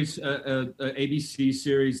series, a ABC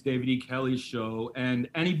series, David E. Kelly show. And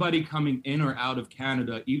anybody coming in or out of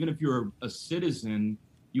Canada, even if you're a citizen,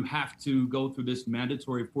 you have to go through this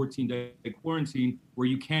mandatory 14-day quarantine where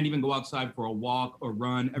you can't even go outside for a walk or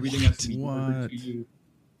run. Everything has to be delivered to you.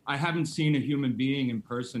 I haven't seen a human being in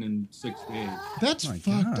person in 6 days. That's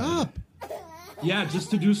fucked up. Yeah, just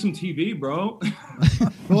to do some TV, bro.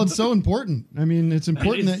 Well, it's so important. I mean, it's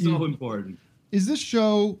important It's that you. so important. Is this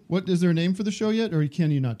show? What is there a name for the show yet, or can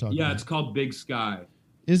you not talk? Yeah, about it's called Big Sky.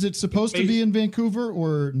 Is it supposed to be in Vancouver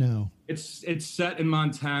or no? It's set in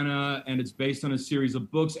Montana, and it's based on a series of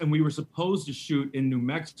books. And we were supposed to shoot in New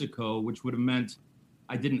Mexico, which would have meant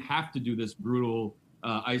I didn't have to do this brutal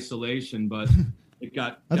isolation, but it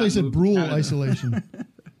got. I thought you said moved to Brule Canada. isolation.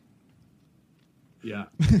 Yeah.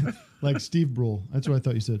 Like Steve Brule. That's what I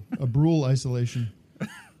thought you said. A Brule isolation.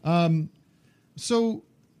 So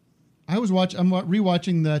I'm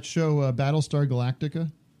rewatching that show Battlestar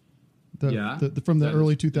Galactica. From the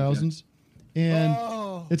early 2000s. And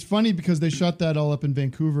it's funny because they shot that all up in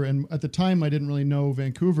Vancouver. And at the time, I didn't really know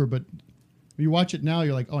Vancouver, but when you watch it now,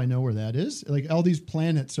 you're like, oh, I know where that is. Like all these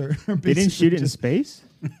planets are basically They didn't shoot it in just- space?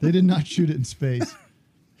 They did not shoot it in space.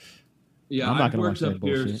 Yeah, I'm not I've gonna worked watch up that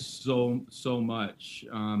here bullshit. so much,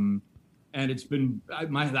 and it's been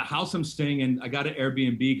the house I'm staying in. I got an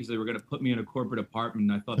Airbnb because they were going to put me in a corporate apartment,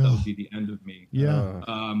 and I thought that would be the end of me. Yeah.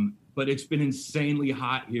 But it's been insanely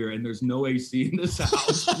hot here, and there's no AC in this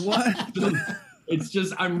house. What? It's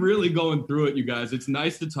just I'm really going through it, you guys. It's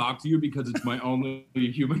nice to talk to you because it's my only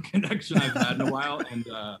human connection I've had in a while, and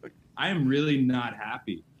I am really not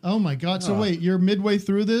happy. Oh my God! So wait, you're midway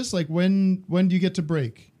through this. Like when do you get to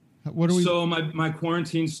break? What are we? So my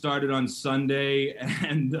quarantine started on Sunday,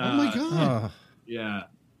 and Oh my God! yeah.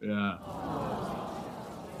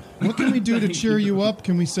 What can we do to cheer you up?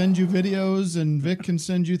 Can we send you videos, and Vic can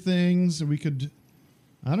send you things, and we could?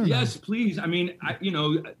 I don't know. Yes, please. I mean,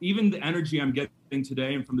 even the energy I'm getting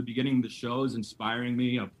today and from the beginning of the show is inspiring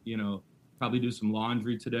me. I'll, probably do some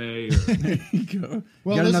laundry today. Or,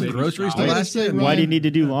 Well, got enough listen, groceries to I gotta last say, you? Why do you Ryan- need to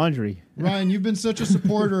do laundry? Ryan, you've been such a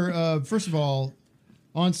supporter. First of all,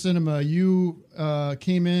 on cinema, you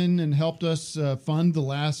came in and helped us fund the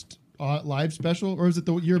last live special, or is it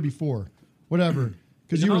the year before? Whatever,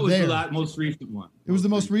 because you No, were it was there. the most recent one. It was the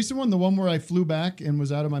most recent one, the one where I flew back and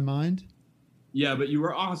was out of my mind. Yeah, but you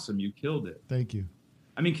were awesome. You killed it. Thank you.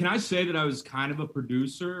 I mean, can I say that I was kind of a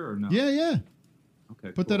producer or no? Yeah.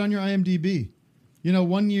 Okay. Put that on your IMDb.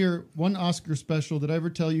 One Oscar special. Did I ever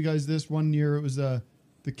tell you guys this? One year it was the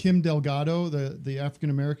Kim Delgado, the African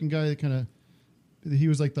American guy that he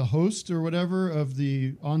was like the host or whatever of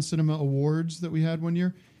the On Cinema Awards that we had one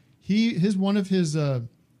year. One of his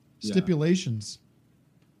stipulations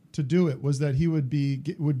to do it was that he would be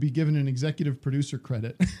given an executive producer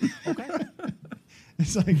credit. Okay.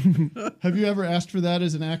 It's like, have you ever asked for that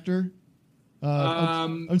as an actor?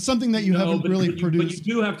 Something that you haven't really produced. But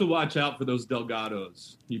you do have to watch out for those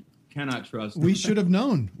Delgados. You cannot trust them. We should have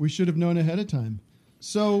known. We should have known ahead of time.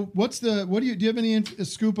 So, do you have any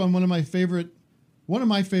scoop on one of my favorite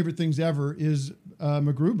things ever is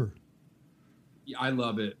MacGruber. Yeah, I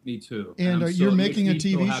love it. Me too. And you're making a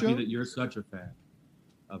TV so happy show? that you're such a fan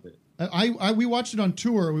of it. We watched it on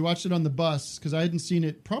tour. We watched it on the bus because I hadn't seen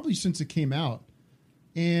it probably since it came out.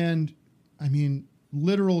 And I mean,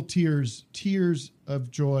 literal tears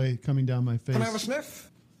of joy coming down my face. Can I have a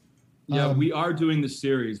sniff? Yeah, we are doing the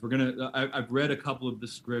series. We're gonna. I've read a couple of the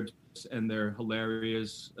scripts, and they're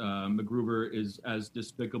hilarious. MacGruber is as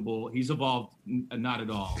despicable. He's evolved, not at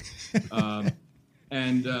all.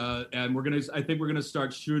 And we're gonna. I think we're gonna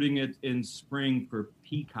start shooting it in spring for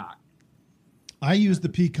Peacock. I use the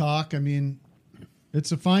Peacock. I mean,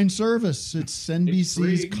 it's a fine service. It's NBC's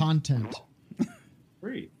free. content.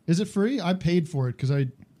 Free. Is it free? I paid for it because You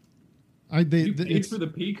paid for the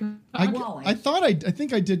Peacock. I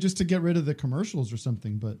think I did just to get rid of the commercials or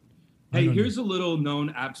something. But Hey, here's a little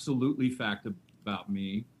known absolutely fact about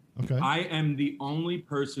me. Okay. I am the only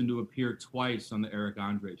person to appear twice on the Eric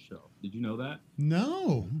Andre show. Did you know that?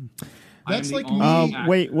 No. I am That's the like only me. actor.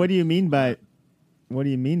 Wait, what do you mean by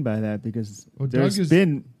that? Because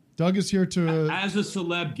Doug is here to as a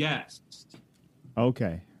celeb guest.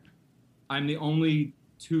 Okay. I'm the only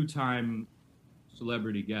 2-time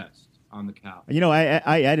celebrity guest on the couch.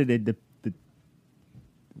 I edited the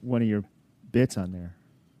one of your bits on there.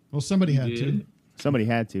 Well, somebody had You to. did? Somebody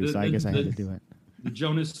had to, so I guess I had to do it. The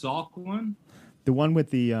Jonas Salk one? The one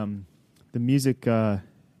with the music, sort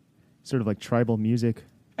of like tribal music.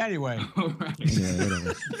 Anyway. Yeah,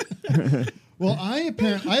 whatever. Well, I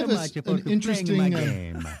have an interesting.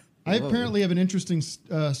 I Whoa. apparently have an interesting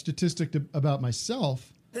statistic about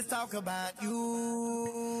myself. Let's talk about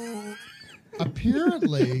you.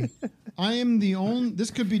 Apparently, I am the only.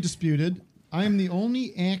 This could be disputed. I am the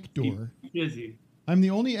only actor. Busy. I'm the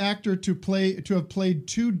only actor to have played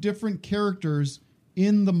two different characters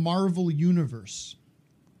in the Marvel universe.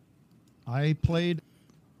 I played.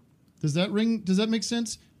 Does that make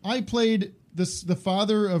sense? I played the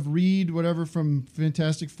father of Reed, whatever, from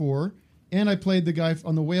Fantastic Four, and I played the guy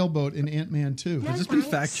on the whaleboat in Ant-Man 2. Has this been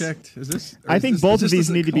fact checked? Is this? I think both of these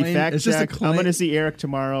need to be fact Is this a checked. claim? I'm going to see Eric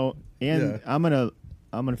tomorrow, and Yeah. I'm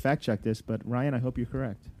gonna fact check this. But Ryan, I hope you're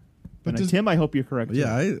correct. But And Tim, I hope you're correct.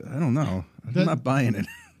 Yeah, too. I don't know. I'm That- not buying it.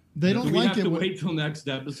 They don't Do we like have it. to when- wait till next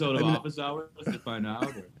episode of Office Hours to find out?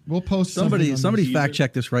 Or? We'll post Somebody something on fact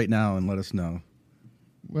check this right now and let us know.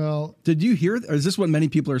 Well, did you hear? Or is this what many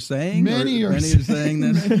people are saying? Many Or are saying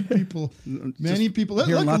this. Many people. Many people.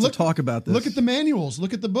 Hearing lots of talk about this. Look at the manuals.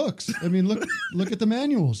 Look at the books. I mean, look at the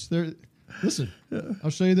manuals. There. Listen, I'll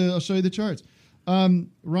show you the charts.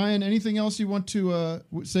 Ryan, anything else you want to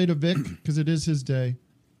say to Vic, because it is his day?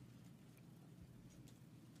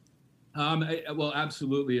 Well,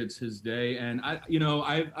 absolutely, it's his day, and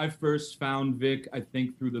I first found Vic, I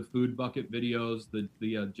think, through the Food Bucket videos, the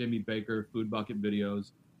Jimmy Baker Food Bucket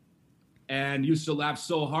videos, and used to laugh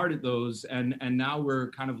so hard at those, and now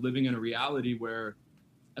we're kind of living in a reality where,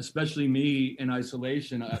 especially me in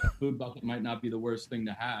isolation, a Food Bucket might not be the worst thing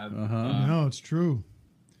to have. No, it's true.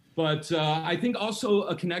 But I think also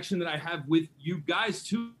a connection that I have with you guys,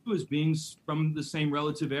 too, is being from the same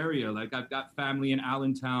relative area. Like, I've got family in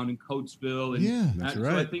Allentown and Coatesville. And Yeah, that's so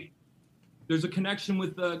right. I think there's a connection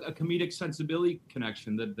with a comedic sensibility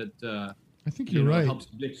connection that I think you're right. helps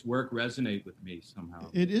Vic's work resonate with me somehow.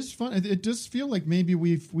 It is fun. It does feel like maybe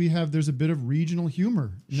there's a bit of regional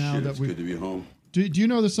humor now Shit, that it's we. good to be home. Do you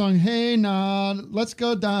know the song? Hey, nah, let's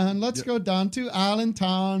go down to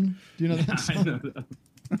Allentown. Do you know that song? I know that.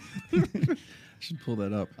 I should pull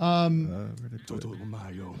that up.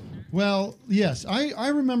 Well, yes, I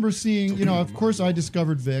remember seeing. Of course, I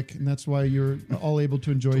discovered Vic, and that's why you're all able to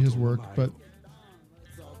enjoy his work. But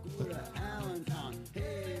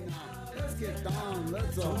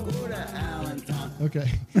okay.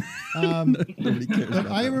 But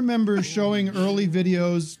I remember showing early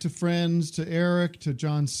videos to friends, to Eric, to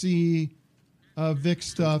John C. Vic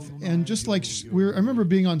stuff, and just like I remember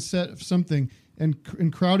being on set of something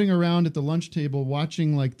and crowding around at the lunch table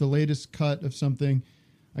watching like the latest cut of something.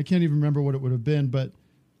 I can't even remember what it would have been, but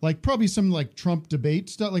like probably some like Trump debate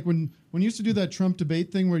stuff. Like when you used to do that Trump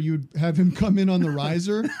debate thing where you'd have him come in on the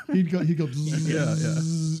riser, he'd go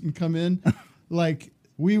zzz, and come in. Like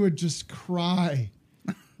we would just cry.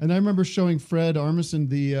 And I remember showing Fred Armisen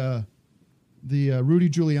the Rudy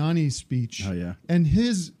Giuliani speech. Oh yeah. And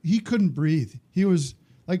he couldn't breathe. He was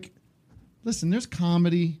like, listen, there's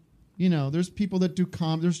comedy. There's people that do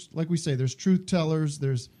there's, like we say, there's truth tellers.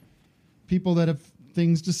 There's people that have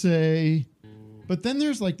things to say. But then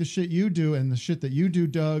there's like the shit you do and the shit that you do,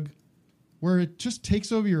 Doug, where it just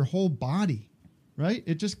takes over your whole body, right?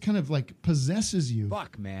 It just kind of like possesses you.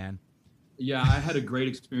 Fuck, man. Yeah, I had a great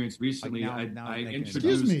experience recently. Like now I I'm thinking.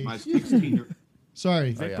 introduced Excuse me. my 16-year.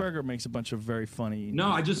 Sorry. Vic Berger makes a bunch of very funny. No,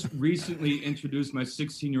 I just recently introduced my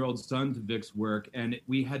 16-year-old son to Vic's work, and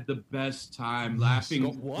we had the best time laughing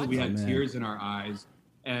until we had tears in our eyes.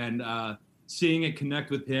 And seeing it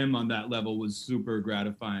connect with him on that level was super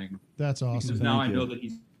gratifying. That's awesome. Because now I know that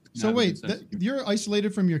he's. So wait, you're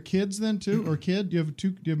isolated from your kids then too, or kid? Do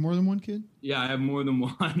you have more than one kid? Yeah, I have more than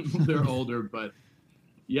one. They're older, but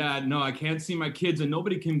yeah, no, I can't see my kids, and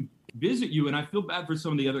nobody can visit you. And I feel bad for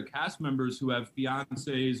some of the other cast members who have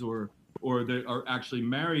fiancés or they are actually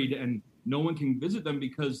married, and no one can visit them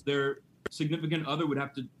because their significant other would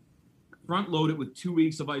have to front load it with 2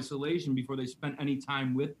 weeks of isolation before they spent any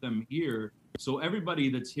time with them here. So everybody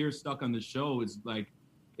that's here stuck on the show is like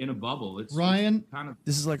in a bubble. It's Ryan, kind of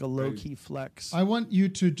This is like a low key flex. I want you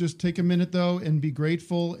to just take a minute though and be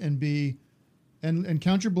grateful and and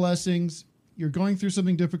count your blessings. You're going through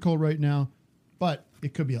something difficult right now, but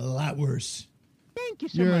it could be a lot worse. Thank you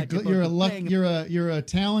so much. You're a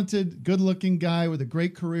talented, good-looking guy with a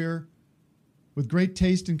great career, with great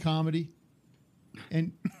taste in comedy,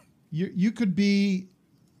 and you could be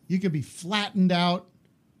flattened out,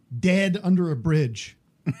 dead under a bridge,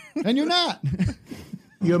 and you're not.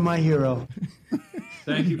 You're my hero.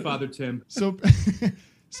 Thank you, Father Tim. So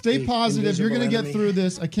stay positive. You're going to get through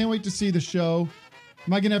this. I can't wait to see the show.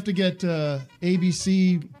 Am I going to have to get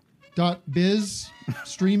ABC.biz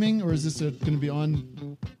streaming, or is this going to be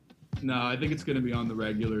on? No, I think it's going to be on the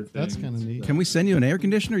regular thing. That's kind of neat. Can we send you an air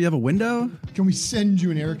conditioner? You have a window? Can we send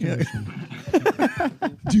you an air conditioner?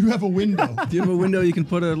 Do you have a window? Do you have a window you can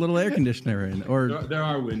put a little air conditioner in? Or There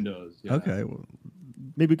are windows. Yeah. okay, well,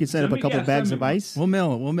 Maybe we can set up a couple bags of ice. we'll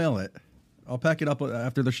mail it. We'll mail it. I'll pack it up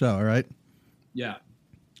after the show. All right. Yeah.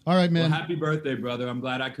 All right, man. Well, happy birthday, brother. I'm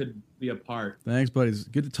glad I could be a part. Thanks, buddy. It's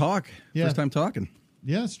good to talk. Yeah. First time talking.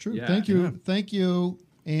 Yeah, it's true. Yeah. Thank you. Yeah. Thank you.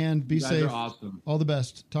 And be You guys safe. are awesome. All the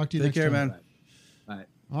best. Talk to you Take next care, time. man. Bye.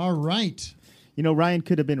 All right. You know, Ryan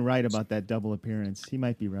could have been right about that double appearance. He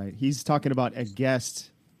might be right. He's talking about a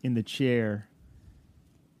guest in the chair.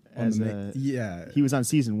 Yeah. He was on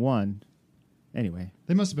season 1. Anyway.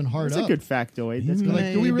 They must have been hard That's up. a good factoid. That's They're good.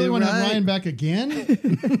 like, do we really want to have right. Ryan back again?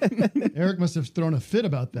 Eric must have thrown a fit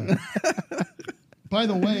about that. By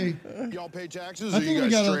the way, Y'all pay taxes, I or think you we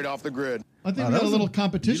guys got straight off the grid? I think Oh, we that got a was little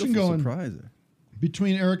competition beautiful going surprise.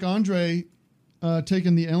 between Eric Andre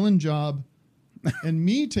taking the Ellen job and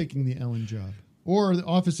me taking the Ellen job, or the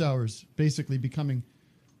office hours basically becoming.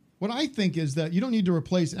 What I think is that you don't need to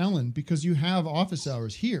replace Ellen because you have office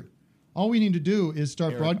hours here. All we need to do is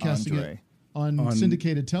start Eric broadcasting Andre. it on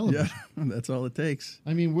syndicated television. Yeah, that's all it takes.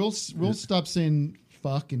 I mean, we'll stop saying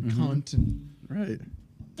fuck and cunt and Right.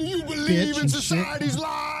 Do you Bitch believe in and society's shit.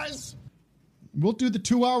 lies? we'll do the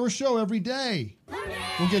 2-hour show every day.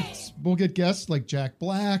 We'll get guests like Jack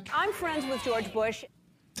Black. I'm friends with George Bush.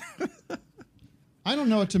 I don't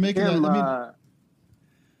know what to make of that. Tim, I mean,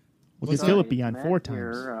 We'll What's get that? Philip on Matt 4 times.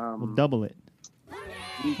 here, We'll double it.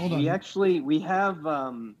 Hold on. We have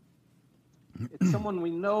it's someone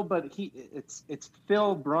we know, but it's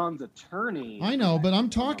Phil Braun's attorney. I know, but I'm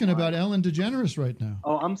talking about Ellen DeGeneres right now.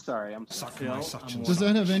 Oh, I'm sorry. I'm sorry. Does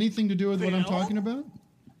that have anything to do with what I'm talking about?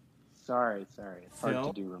 Sorry. It's hard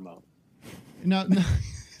to do remote. No,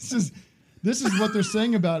 this is what they're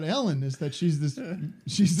saying about Ellen is that she's this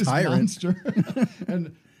Tyrant. monster,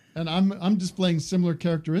 and I'm displaying similar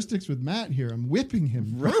characteristics with Matt here. I'm whipping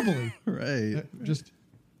him verbally. Right. Just,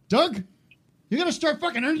 Doug, you're gonna start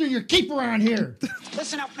fucking earning your keep around here.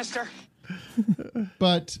 Listen up, mister.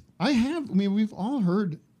 But we've all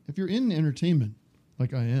heard, if you're in entertainment,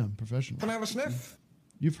 like I am, professional. Can I have a sniff?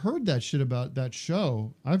 You've heard that shit about that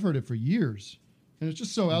show. I've heard it for years, and it's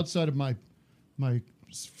just so outside of my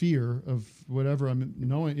sphere of whatever I'm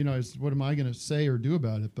knowing. You know, is what am I going to say or do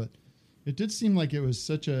about it? But it did seem like it was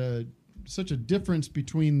such a difference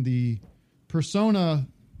between the persona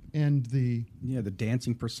and the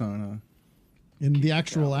dancing persona and the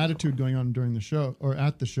actual attitude going on during the show or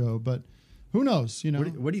at the show. But who knows? You know,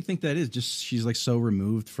 What do you think that is? Just she's like so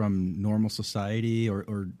removed from normal society,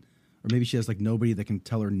 or maybe she has like nobody that can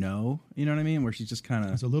tell her no. You know what I mean? Where she's just kind of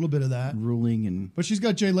there's a little bit of that ruling and. But she's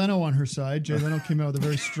got Jay Leno on her side. Jay Leno came out with a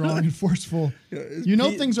very strong and forceful. You know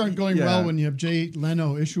things aren't going well when you have Jay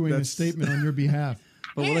Leno issuing a statement on your behalf.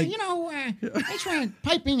 But Hey, I just want to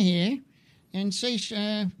pipe in here and say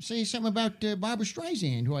something about Barbara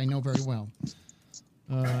Streisand, who I know very well.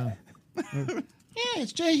 Yeah,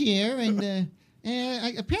 it's Jay here, and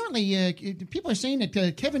apparently people are saying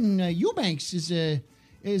that Kevin Eubanks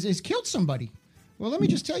is killed somebody. Well, let me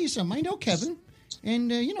just tell you something. I know Kevin,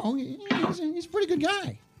 and he's a pretty good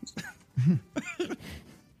guy,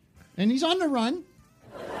 and he's on the run.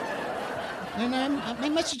 And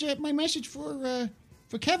my message for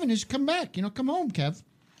Kevin is come back. Come home, Kev.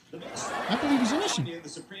 I believe he's innocent. The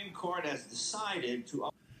Supreme Court has decided to.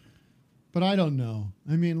 But I don't know.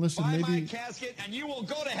 I mean, listen, Buy maybe my casket and you will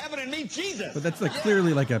go to heaven and meet Jesus. But that's like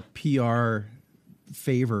clearly like a PR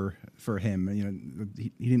favor for him.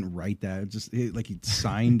 He didn't write that. Like he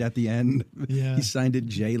signed at the end. Yeah. He signed it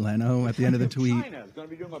Jay Leno at the end of the tweet. China is going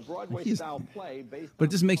to be doing a Broadway-style play based But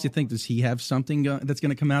it just makes you think: does he have something that's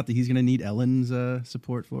going to come out that he's going to need Ellen's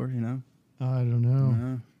support for? I don't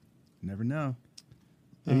know. Never know.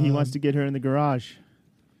 Maybe he wants to get her in the garage.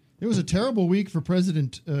 It was a terrible week for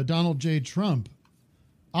President Donald J. Trump.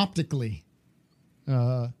 Optically,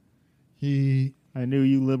 I knew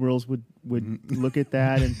you liberals would look at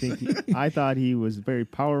that and think I thought he was very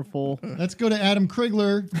powerful. Let's go to Adam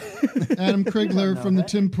Krigler. Adam Krigler from the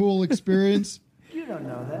Tim Pool Experience. You don't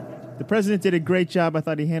know that. The president did a great job. I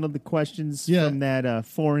thought he handled the questions from that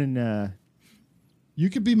foreign.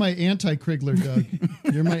 You could be my anti-Krigler, Doug.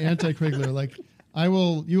 You're my anti-Krigler. Like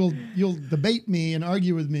you'll debate me and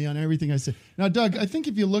argue with me on everything I say. Now, Doug, I think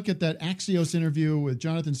if you look at that Axios interview with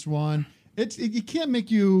Jonathan Swan, it can't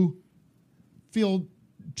make you feel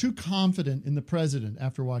too confident in the president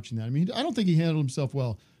after watching that. I mean, I don't think he handled himself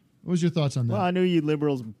well. What was your thoughts on that? Well, I knew you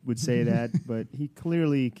liberals would say that, but he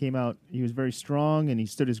clearly came out. He was very strong and he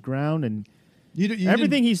stood his ground, and you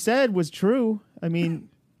everything he said was true. I mean,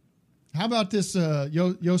 How about this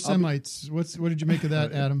Yosemites? What did you make of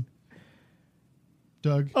that, Adam?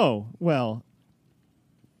 Doug? Oh, well,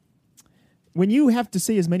 when you have to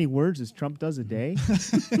say as many words as Trump does a day,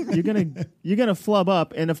 you're gonna flub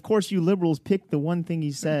up. And of course, you liberals pick the one thing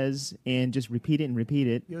he says and just repeat it and repeat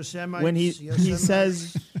it. Yosemites, When he Yosemites.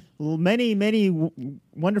 says many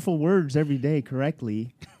wonderful words every day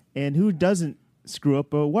correctly, and who doesn't screw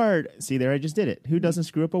up a word? See, there I just did it. Who doesn't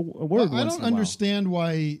screw up a word? Well, I once don't in a while? understand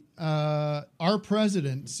why our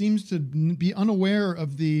president seems to be unaware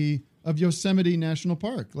of Yosemite National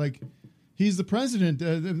Park. Like, he's the president.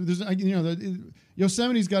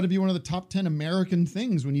 Yosemite's got to be one of the top 10 American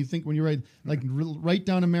things when you write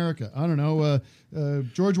down America. I don't know,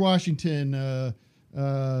 George Washington,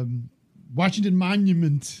 Washington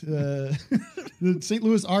Monument, the St.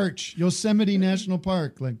 Louis Arch, Yosemite National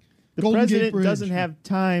Park, like. The Golden Gate president Bridge. doesn't have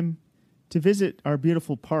time to visit our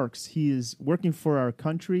beautiful parks. He is working for our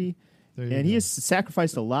country, and he has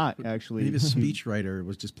sacrificed a lot, actually. Maybe his speechwriter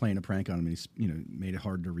was just playing a prank on him, and he made it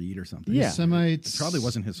hard to read or something. Yeah. It probably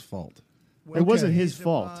wasn't his fault. It wasn't his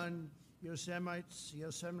fault. Yosemites,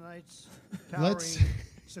 Let's- towering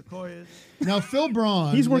sequoias. Now, Phil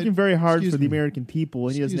Braun. He's working very hard Excuse for the me. American people,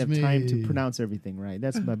 and he doesn't have Excuse time to me. pronounce everything right.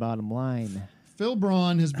 That's my bottom line. Phil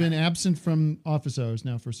Braun has been absent from office hours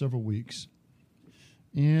now for several weeks.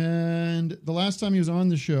 And the last time he was on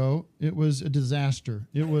the show, it was a disaster.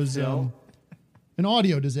 It was an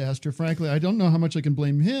audio disaster, frankly. I don't know how much I can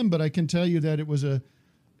blame him, but I can tell you that it was a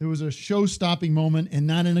show-stopping moment, and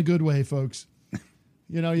not in a good way, folks.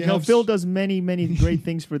 Phil does many great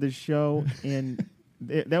things for this show, and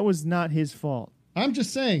that was not his fault. I'm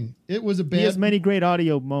just saying, it was a bad... He has many great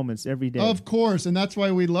audio moments every day. Of course, and that's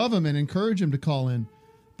why we love him and encourage him to call in.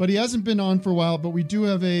 But he hasn't been on for a while, but we do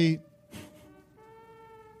have a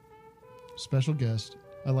special guest.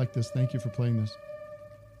 I like this. Thank you for playing this.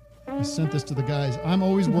 I sent this to the guys. I'm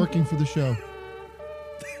always working for the show.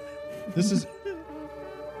 This is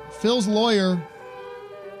Phil's lawyer.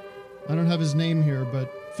 I don't have his name here,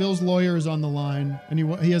 but Phil's lawyer is on the line, and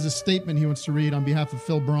he has a statement he wants to read on behalf of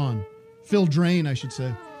Phil Braun. Phil Drain, I should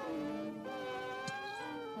say.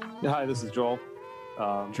 Hi, this is Joel.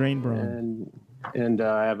 Drain Braun. And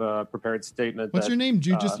I have a prepared statement. What's your name?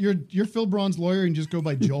 Do you you're Phil Braun's lawyer and just go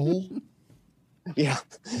by Joel? Yeah,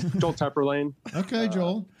 Joel Tepperlane. Okay,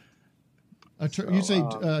 Joel. You say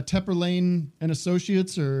Tepper Lane and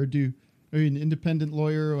Associates, or are you an independent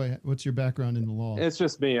lawyer? What's your background in the law? It's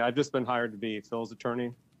just me. I've just been hired to be Phil's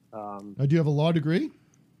attorney. Do you have a law degree?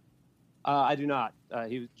 I do not.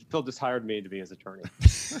 Phil just hired me to be his attorney.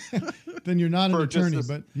 Then you're not an For just attorney, this-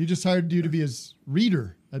 but he just hired you to be his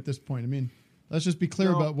reader at this point. I mean, let's just be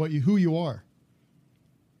clear about who you are.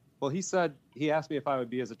 Well, he asked me if I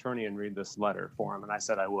would be his attorney and read this letter for him, and I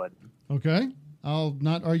said I would. Okay, I'll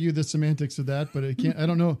not argue the semantics of that, but I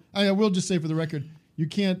don't know. I will just say for the record, you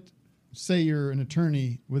can't say you're an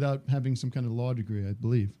attorney without having some kind of law degree, I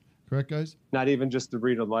believe. Correct, guys? Not even just to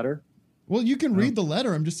read a letter? Well, you can read the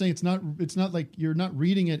letter. I'm just saying it's not like you're not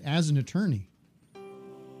reading it as an attorney.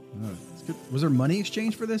 Was there money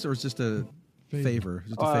exchange for this, or is it just a favor?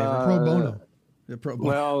 Just a favor? Pro bono. Yeah, pro bono.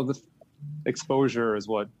 Well, the exposure is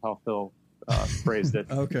how Phil phrased it.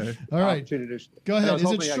 Okay. All right. Go ahead.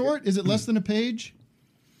 Is it short? Is it less than a page?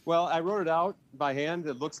 Well, I wrote it out by hand.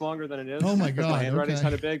 It looks longer than it is. Oh, my because God, My handwriting's okay.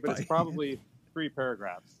 kind of big, but it's probably 3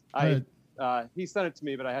 paragraphs. He sent it to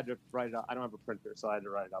me, but I had to write it out. I don't have a printer, so I had to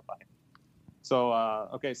write it out by hand. So,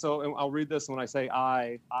 so I'll read this when I say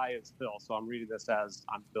I is Phil. So I'm reading this as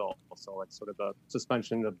I'm Phil. So it's sort of a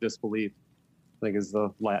suspension of disbelief, I think is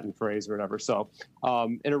the Latin phrase or whatever. So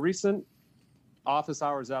in a recent Office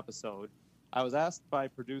Hours episode, I was asked by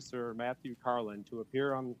producer Matthew Carlin to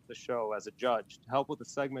appear on the show as a judge to help with a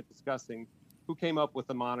segment discussing who came up with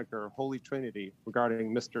the moniker Holy Trinity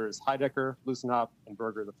regarding Misters Heidecker, Lusenhoff, and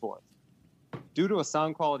Berger IV. Due to a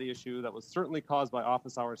sound quality issue that was certainly caused by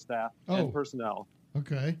office hour staff and personnel.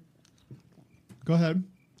 Okay. Go ahead.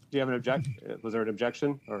 Do you have an objection? Was there an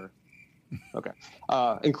objection? Or okay.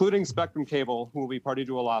 Including Spectrum Cable, who will be party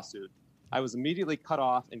to a lawsuit. I was immediately cut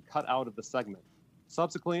off and cut out of the segment.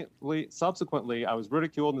 Subsequently, I was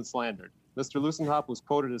ridiculed and slandered. Mr. Lusenhoff was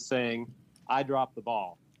quoted as saying, "I dropped the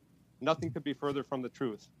ball." Nothing could be further from the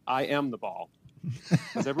truth. I am the ball.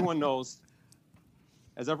 As everyone knows,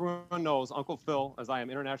 Uncle Phil, as I am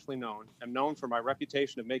internationally known, am known for my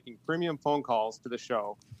reputation of making premium phone calls to the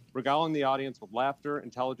show, regaling the audience with laughter,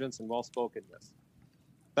 intelligence, and well-spokenness.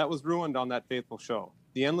 That was ruined on that faithful show.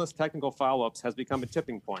 The endless technical follow-ups has become a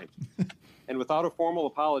tipping point. And without a formal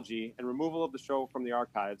apology and removal of the show from the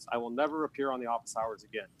archives, I will never appear on the office hours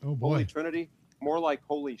again. Oh, boy. Holy Trinity? More like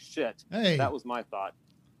holy shit. Hey. That was my thought.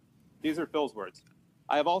 These are Phil's words.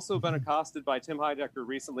 I have also been accosted by Tim Heidecker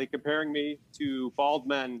recently, comparing me to bald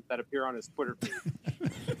men that appear on his Twitter feed.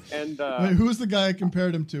 And Wait, who's the guy I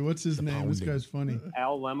compared him to? What's his name? This guy's funny.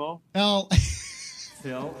 Al Lemo. Al.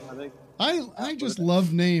 Phil, I think. I just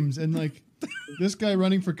love names, and like this guy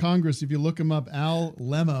running for Congress, if you look him up, Al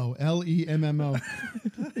Lemo, Lemmo.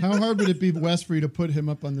 How hard would it be, Wes, for you to put him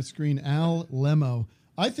up on the screen? Al Lemo.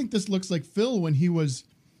 I think this looks like Phil when he was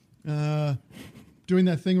doing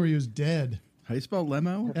that thing where he was dead. How do you spell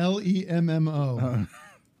Lemo? Lemmo.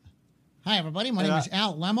 Hi, everybody. My name is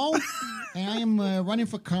Al Lemo, and I am running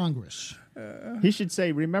for Congress. He should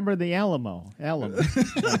say, "Remember the Alamo."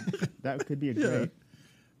 That could be a great.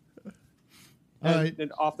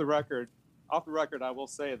 And off the record, I will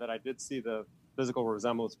say that I did see the physical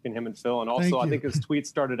resemblance between him and Phil, and also I think his tweet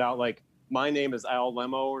started out like, "My name is Al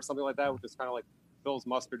Lemo" or something like that, which is kind of like Phil's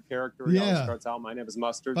Mustard character. He always starts out, "My name is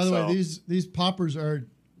Mustard." By the way, these poppers are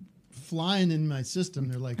flying in my system.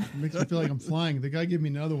 They're like, makes me feel like I'm flying. The guy gave me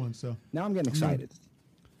another one, so now I'm getting excited.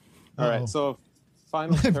 All right, so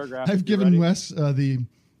final paragraph. I've given Wes the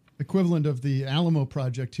equivalent of the Alamo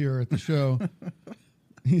Project here at the show.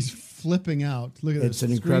 He's flipping out. Look at this. It's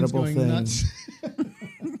an incredible thing. Nuts.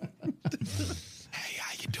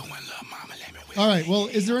 All right. Well,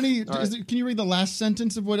 is there any? Can you read the last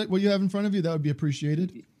sentence of what you have in front of you? That would be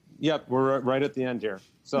appreciated. Yep, we're right at the end here.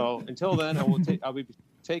 So until then, I'll be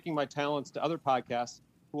taking my talents to other podcasts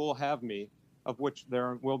who will have me, of which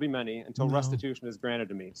there will be many, until restitution is granted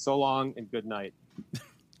to me. So long and good night.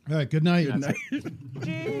 All right. Good night. Good night.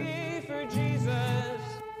 G for Jesus.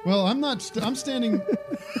 Well, I'm not. I'm standing.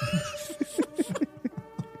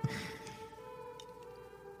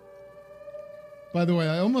 By the way,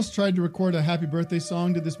 I almost tried to record a happy birthday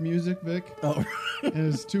song to this music, Vic. Oh. And it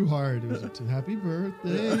was too hard. It was a happy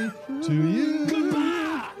birthday to you.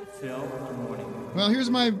 Well, here's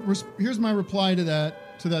my reply to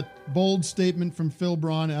that bold statement from Phil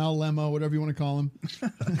Braun, Al Lemo, whatever you want to call him.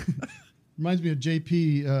 Reminds me of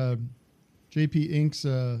JP Inc.'s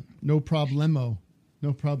No Problemo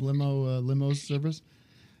limo service.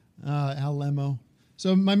 Al Lemo.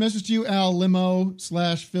 So my message to you, Al Lemo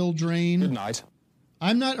 / Phil Drain. Good night.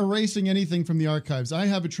 I'm not erasing anything from the archives. I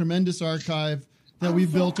have a tremendous archive that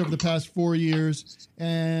we've built over the past 4 years,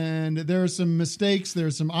 and there are some mistakes.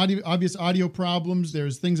 There's some obvious audio problems.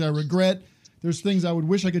 There's things I regret. There's things I would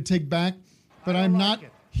wish I could take back, but I'm not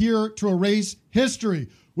here to erase history.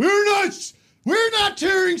 We're not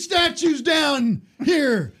tearing statues down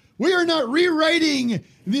here. We are not rewriting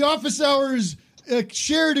the office hours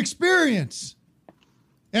shared experience.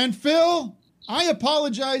 And Phil, I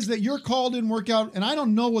apologize that your call didn't work out, and I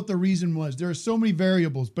don't know what the reason was. There are so many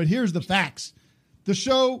variables, but here's the facts. The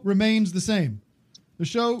show remains the same. The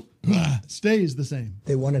show stays the same.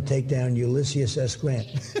 They want to take down Ulysses S. Grant.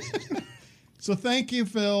 So thank you,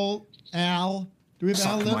 Phil. Al. Do we have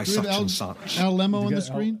Al Such Lemo on the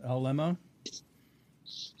screen? Al Lemo?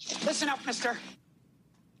 Listen up, mister.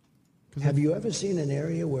 Have you ever seen an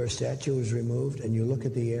area where a statue is removed and you look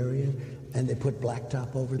at the area and they put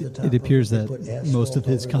blacktop over the top? It appears of it, that they put most of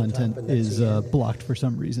asphalt his over the top, content and that's is the end. blocked for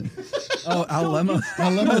some reason. Oh, Al Lemo.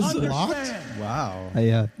 Al Lemo's blocked? Wow.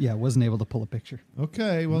 I wasn't able to pull a picture.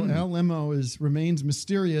 Okay, well, Al Lemo remains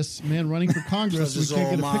mysterious man running for Congress. We can't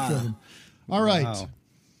get a picture of him. All right.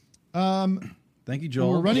 Wow. Thank you,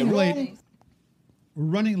 Joel. We're running late. We're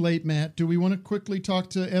running late, Matt. Do we want to quickly talk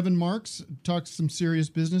to Evan Marks? Talk some serious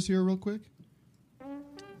business here real quick?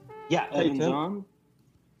 Yeah, Evan's Tim. on.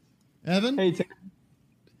 Evan? Hey, Tim.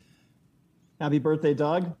 Happy birthday,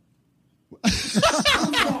 Doug.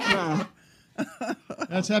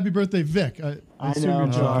 That's happy birthday, Vic. I assume know, you're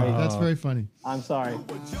I'm joking. sorry. That's very funny. I'm sorry.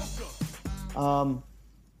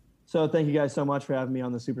 So thank you guys so much for having me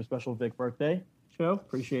on the super special Vic birthday show.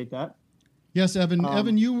 Appreciate that. Yes, Evan.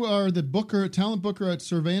 Evan, you are the talent booker at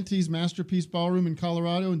Cervantes Masterpiece Ballroom in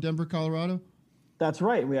Colorado, in Denver, Colorado. That's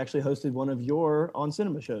right. We actually hosted one of your On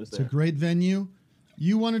Cinema shows there. It's a great venue.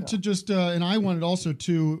 You wanted to just, and I wanted also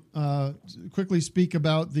to quickly speak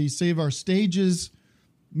about the Save Our Stages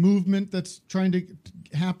movement that's trying to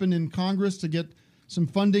happen in Congress to get some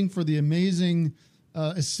funding for the amazing,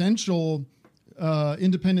 essential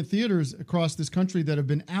independent theaters across this country that have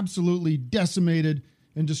been absolutely decimated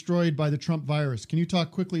and destroyed by the Trump virus. Can you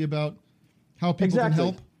talk quickly about how people can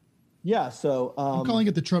help? Yeah, so... I'm calling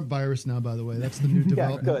it the Trump virus now, by the way. That's the new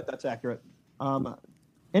development. Yeah, good. That's accurate.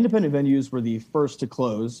 Independent venues were the first to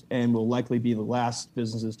close and will likely be the last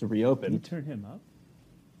businesses to reopen. Can you turn him up?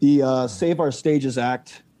 The Save Our Stages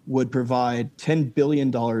Act would provide $10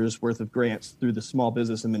 billion worth of grants through the Small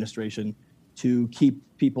Business Administration to keep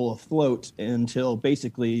people afloat until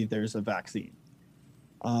basically there's a vaccine.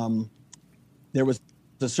 There was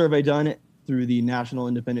a survey done through the National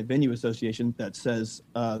Independent Venue Association that says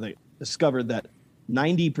they discovered that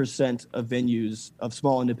 90% of venues, of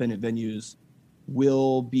small independent venues,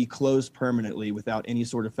 will be closed permanently without any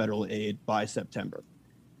sort of federal aid by September.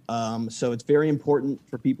 So it's very important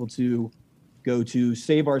for people to go to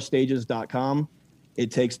saveourstages.com.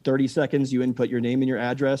 It takes 30 seconds. You input your name and your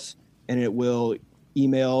address, and it will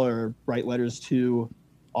email or write letters to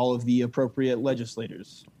all of the appropriate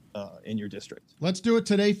legislators in your district. Let's do it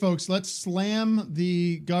today, folks. Let's slam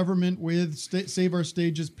the government with Save Our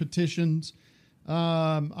Stages petitions.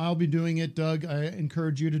 I'll be doing it, Doug. I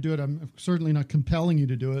encourage you to do it. I'm certainly not compelling you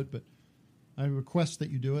to do it, but I request that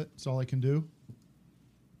you do it. That's all I can do.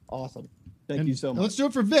 Awesome. Thank you so much. Let's do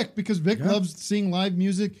it for Vic, because Vic loves seeing live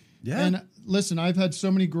music. Yeah. And listen, I've had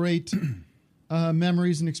so many great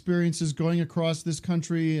memories and experiences going across this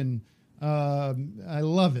country, and I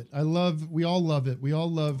love it. We all love it. We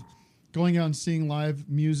all love going out and seeing live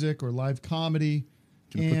music or live comedy.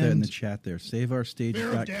 Can you put that in the chat there?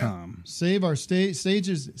 SaveOurStages.com.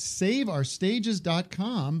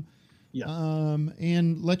 SaveOurStages.com. Yes.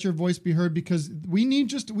 And let your voice be heard, because we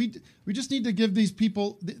just need to give these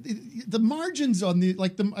people the margins on I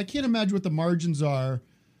can't imagine what the margins are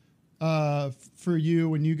for you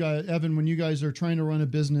when you guys, Evan, when you guys are trying to run a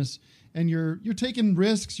business and you're taking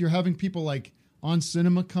risks. You're having people like on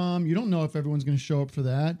CinemaCom. You don't know if everyone's going to show up for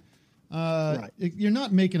that. Right. You're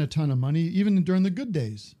not making a ton of money even during the good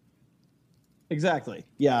days. Exactly.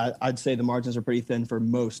 Yeah, I'd say the margins are pretty thin for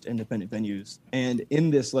most independent venues. And in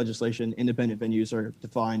this legislation, independent venues are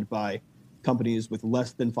defined by companies with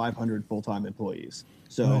less than 500 full-time employees.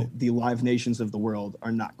 So the Live Nations of the world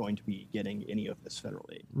are not going to be getting any of this federal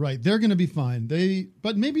aid. Right. They're going to be fine.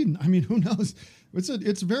 But maybe, I mean, who knows?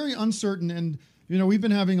 It's very uncertain. And, you know, we've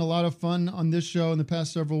been having a lot of fun on this show in the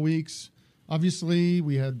past several weeks. Obviously,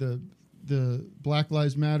 we had the Black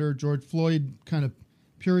Lives Matter, George Floyd kind of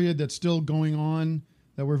period that's still going on,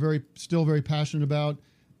 that we're still very passionate about.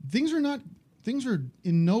 Things are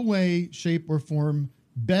in no way, shape, or form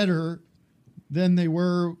better than they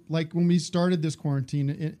were like when we started this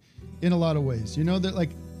quarantine in a lot of ways. You know, that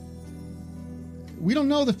like we don't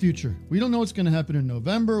know the future. We don't know what's going to happen in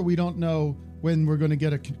November. We don't know when we're going to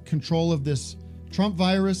get a control of this Trump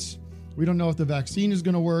virus. We don't know if the vaccine is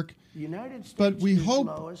going to work. The United States but we is hope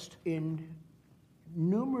lowest in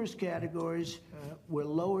numerous categories. We're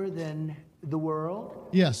lower than the world.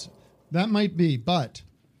 Yes, that might be, but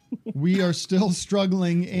we are still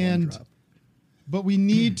struggling, but we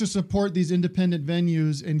need to support these independent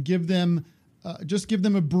venues and give them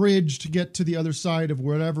a bridge to get to the other side of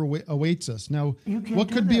whatever awaits us. Now, what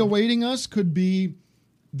could be awaiting us could be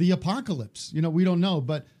the apocalypse. You know, we don't know,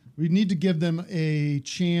 but we need to give them a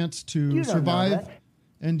chance to survive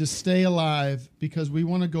and to stay alive, because we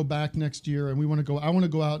want to go back next year, and I want to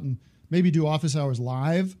go out and maybe do office hours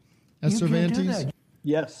live at Cervantes.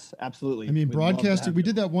 Yes, absolutely. I mean, broadcasting. We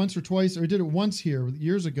did that once or twice, or we did it once here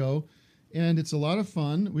years ago, and it's a lot of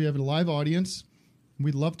fun. We have a live audience.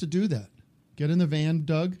 We'd love to do that. Get in the van,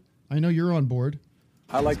 Doug. I know you're on board.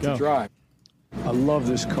 I like to drive. I love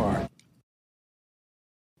this car.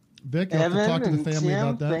 Vic, you have to talk to the family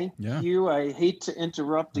about that. Thank you. I hate to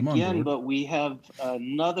interrupt again, but we have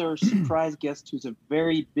another surprise guest who's a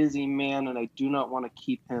very busy man, and I do not want to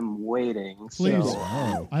keep him waiting. Please.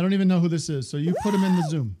 So, I don't even know who this is, so you put him in the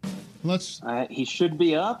Zoom. He should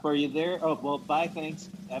be up. Are you there? Oh, well, bye. Thanks,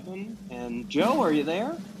 Evan. And Joe, are you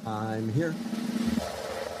there? I'm here.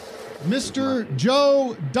 Mr.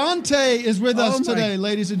 Joe Dante is with us today,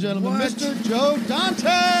 ladies and gentlemen. What? Mr. Joe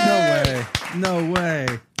Dante! No way.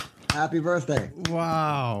 Happy birthday.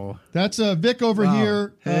 Wow. That's Vic over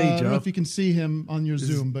here. Hey, I don't know Joe. if you can see him on your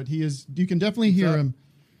Zoom, but you can definitely hear him.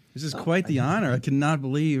 This is quite the honor. I cannot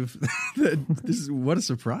believe that what a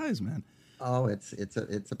surprise, man. Oh, it's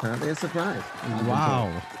apparently a surprise. Wow.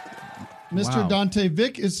 Mr. Dante,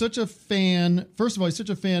 Vic is such a fan. First of all, he's such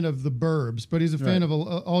a fan of The Burbs, but he's a fan of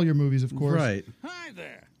all your movies, of course. Right. Hi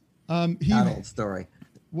there. That old story.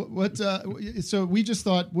 So we just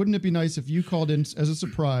thought, wouldn't it be nice if you called in as a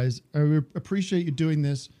surprise? I appreciate you doing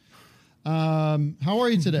this. How are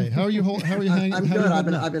you today? How are you hanging? I'm good.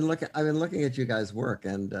 I've been looking at you guys work,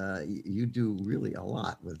 and you do really a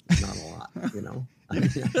lot with not a lot. You know, I mean,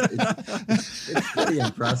 it's pretty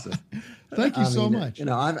impressive. Thank you so much. You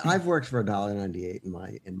know, I've worked for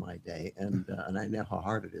 $1.98 in my day, and I know how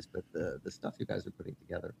hard it is. But the stuff you guys are putting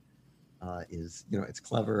together is, you know, it's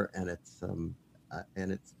clever, and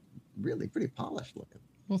it's really pretty polished looking.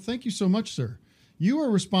 Well, thank you so much, sir. You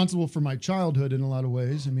are responsible for my childhood in a lot of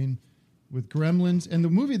ways. I mean, with Gremlins and the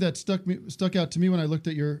movie that stuck out to me when I looked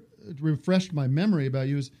at your refreshed my memory about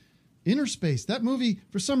you is Inner Space. That movie,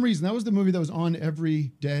 for some reason, that was the movie that was on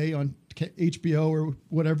every day on HBO or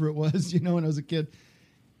whatever it was, when I was a kid.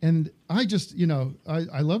 And I just,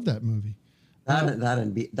 I love that movie. That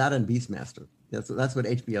and Beastmaster. That's what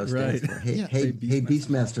HBO stands for. Hey,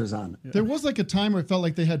 Beastmaster's on. Yeah. There was like a time where it felt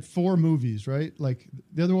like they had 4 movies, right? Like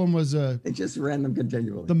the other one was they just ran them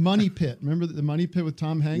continually. The Money Pit. Remember the Money Pit with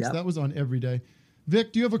Tom Hanks? Yep. That was on every day.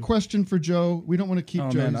 Vic, do you have a question for Joe? We don't want to keep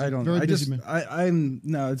Joe. Man, I don't. Very I busy just, man.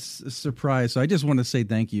 it's a surprise. So I just want to say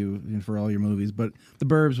thank you for all your movies. But The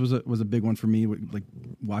Burbs was a big one for me. Like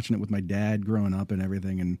watching it with my dad growing up and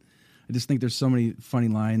everything. And I just think there's so many funny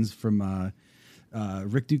lines from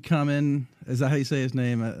Rick Ducommun. Is that how you say his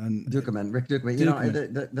name? Ducommun, Rick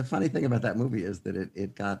Ducommun. The funny thing about that movie is that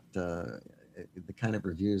it got the kind of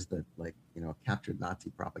reviews that captured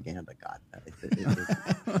Nazi propaganda got.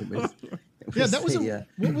 That was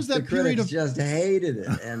what was that the period critics of? Just hated it,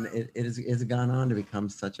 and it's gone on to become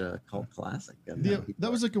such a cult classic. And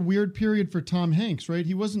that was like a weird period for Tom Hanks, right?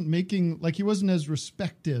 He wasn't he wasn't as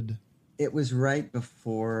respected. It was right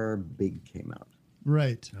before Big came out.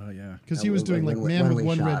 Right. Oh yeah. Because he was doing Man with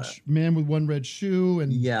One Red Shoe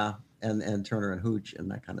and and Turner and Hooch and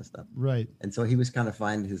that kind of stuff. Right. And so he was kind of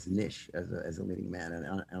finding his niche as a leading man.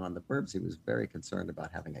 And on The Burbs, he was very concerned about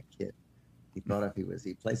having a kid. He thought if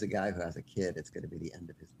he plays a guy who has a kid, it's going to be the end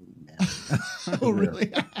of his leading man. Oh,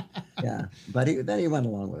 really? Yeah. But then he went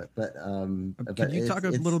along with it. But can you talk a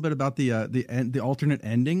little bit about the alternate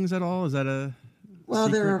endings at all? Is that a Well,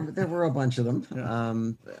 secret? there were a bunch of them. Yeah.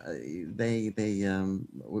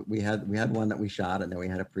 We had one that we shot, and then we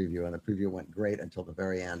had a preview, and the preview went great until the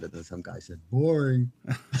very end, and then some guy said boring,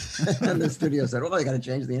 and the studio said, "Well, you got to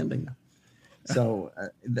change the ending now." So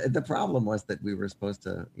the problem was that we were supposed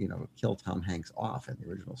to, kill Tom Hanks off in the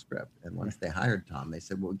original script, and once they hired Tom, they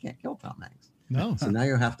said, "Well, we can't kill Tom Hanks." No. So now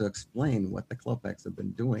you have to explain what the Klopeks have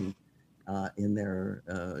been doing in their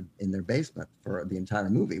basement for the entire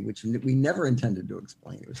movie, which we never intended to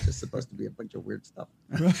explain. It was just supposed to be a bunch of weird stuff.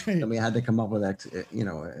 Right. And we had to come up with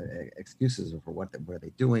excuses for what they're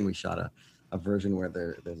doing. We shot a version where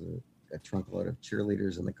there's a trunk load of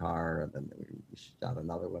cheerleaders in the car, and then we shot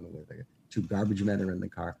another one with 2 garbage men are in the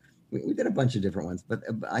car. We did a bunch of different ones, but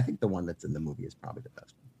I think the one that's in the movie is probably the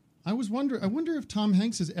best one. I wonder if Tom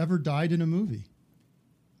Hanks has ever died in a movie.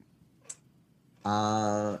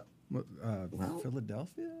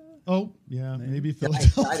 Philadelphia? Oh, yeah, maybe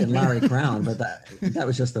Philadelphia. I did Larry Crown, but that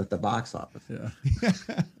was just at the box office. Yeah.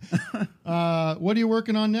 What are you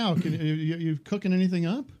working on now? You cooking anything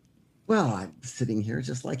up? Well, I'm sitting here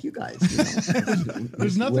just like you guys.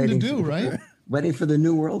 There's nothing to do, right? Waiting for the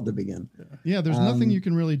new world to begin. Yeah, there's nothing you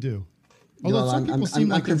can really do. Although some people seem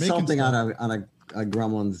like they're consulting making on a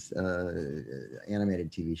Gremlins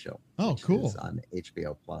animated TV show. Oh, cool! Is on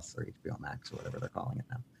HBO Plus or HBO Max or whatever they're calling it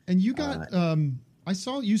now. And you got, I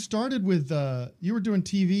saw you started with you were doing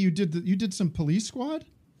TV. You did some Police Squad.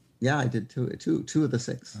 Yeah, I did two of the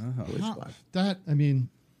 6 Police Squad.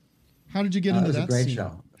 How did you get into that? It was a great scene?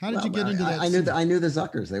 show. How did you get into that? I knew the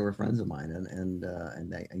Zuckers. They were friends of mine, and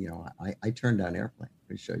they, I turned down Airplane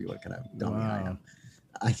to show you what kind of dummy I am.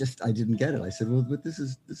 I didn't get it. I said, well, but this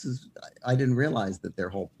is. I didn't realize that their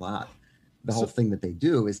whole plot, the whole thing that they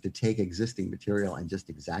do, is to take existing material and just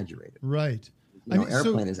exaggerate it. Right.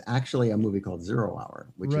 Airplane is actually a movie called 0 Hour,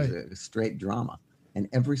 which is a straight drama, and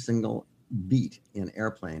every single beat in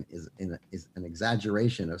Airplane is an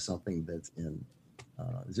exaggeration of something that's in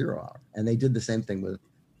 0 Hour. And they did the same thing with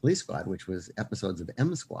Police Squad, which was episodes of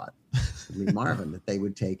M Squad with Lee Marvin that they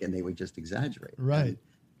would take and they would just exaggerate. Right. And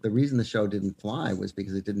the reason the show didn't fly was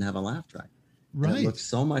because it didn't have a laugh track. Right. And it looked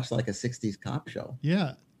so much like a 60s cop show.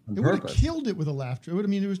 Yeah. On It would have purpose. killed it with a laugh track.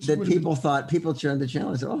 It was just That people turned the channel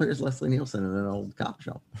and said, "Oh, here's Leslie Nielsen in an old cop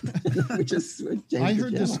show," which is I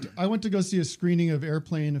heard this. I went to go see a screening of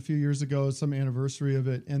Airplane a few years ago, some anniversary of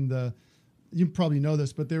it, and you probably know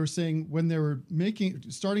this, but they were saying when they were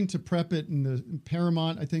starting to prep it in the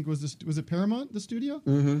Paramount, I think was it Paramount, the studio,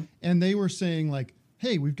 and they were saying like,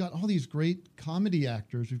 "Hey, we've got all these great comedy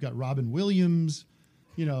actors. We've got Robin Williams,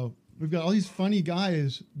 we've got all these funny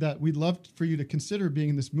guys that we'd love for you to consider being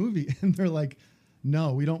in this movie." And they're like,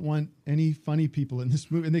 "No, we don't want any funny people in this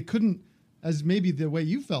movie." And they couldn't, as maybe the way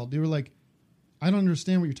you felt, they were like, "I don't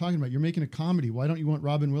understand what you're talking about. You're making a comedy. Why don't you want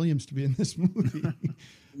Robin Williams to be in this movie?"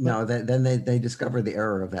 No, then they discovered the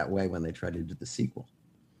error of that way when they tried to do the sequel,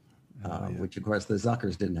 which of course the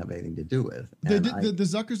Zuckers didn't have anything to do with. The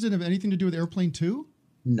Zuckers didn't have anything to do with Airplane 2?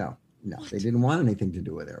 No, they didn't want anything to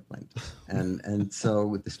do with Airplane 2. And so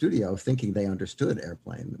with the studio, thinking they understood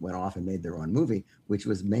Airplane, went off and made their own movie, which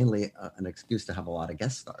was mainly an excuse to have a lot of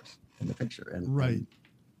guest stars in the picture. And right.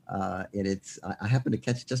 I happened to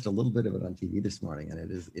catch just a little bit of it on TV this morning, and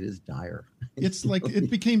it is dire. It's like it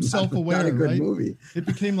became not self-aware, a good right? movie. It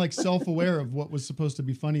became like self-aware of what was supposed to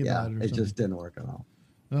be funny Yeah, about it. Or it something. just didn't work at all.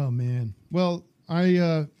 Oh man. Well,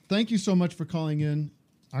 I thank you so much for calling in.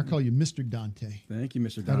 I'll call you Mr. Dante. Thank you,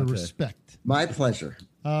 Mr. Out Dante. of respect. My pleasure.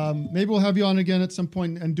 Maybe we'll have you on again at some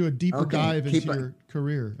point and do a deeper Okay, dive keep into it- your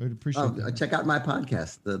career. I'd appreciate that. Check out my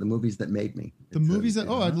podcast, the movies that made me. The movies that.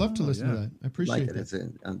 Oh, I'd love to listen to that. I appreciate like it.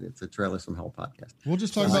 that. It's a Trailers from Hell podcast. We'll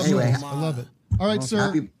just talk So about anyway, movies. I love it. All right,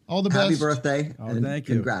 sir. All the best. Happy birthday. Oh, and thank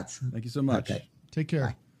you. Congrats. Thank you so much. Okay. Take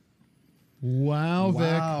care. Wow,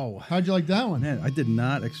 Wow. Vic. How'd you like that one? Man, I did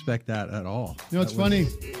not expect that at all. You know, it's That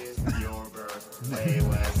was- funny.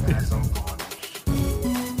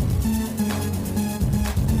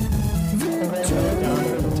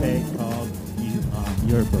 Dante called you on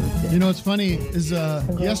your birthday. You know, what's funny is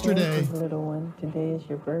yesterday. Little one, today is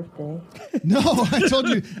your birthday. No, I told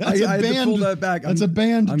you that's I a had band. to pull that back. That's a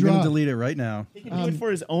band I'm drop. going to delete it right now. He can do it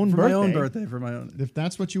for his own For birthday. my own birthday. For my own. If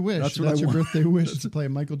that's what you wish, That's that's, what I your want. birthday wish to play a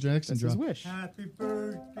Michael Jackson That's his drop. wish. Happy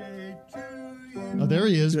birthday to you. Oh, there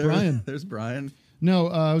he is, Brian. There's Brian. No,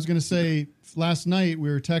 I was going to say last night we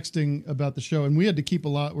were texting about the show, and we had to keep a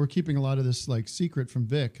lot. We're keeping a lot of this like secret from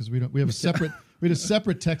Vic because we have a separate. We had a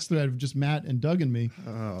separate text thread of just Matt and Doug and me.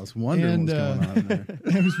 Oh, I was wondering And, what was going on there.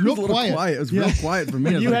 It was real It was a little quiet. It was Yeah. real quiet for me. I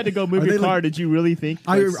When was you like, had to go move are your they, like- car, did you really think?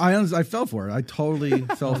 I fell for it. I totally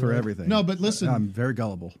fell for everything. No, but listen. I'm very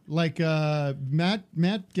gullible. Like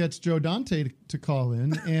Matt gets Joe Dante to call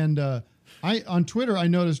in, and I on Twitter I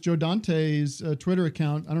noticed Joe Dante's Twitter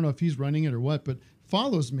account. I don't know if he's running it or what, but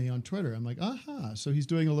follows me on Twitter. I'm like, aha! So he's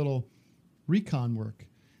doing a little recon work,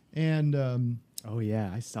 and Oh yeah,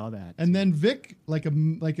 I saw that. and then Vic,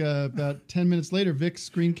 about 10 minutes later, Vic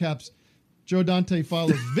screen caps Joe Dante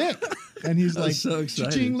follows Vic, and he's I like, was so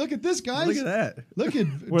excited. "Cha-ching, look at this, guys! Look at that. Look at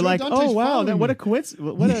We're Joe like, Dante's oh wow, following what a me."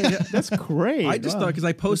 coincidence! That's great. I just Wow. thought because I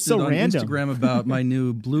It's posted so on random. Instagram about my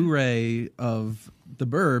new Blu-ray of The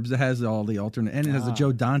Burbs that has all the alternate, and it has the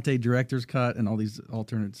Joe Dante director's cut and all these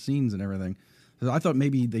alternate scenes and everything. So I thought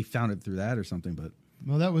maybe they found it through that or something, but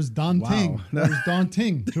Well, that was daunting. Wow. That was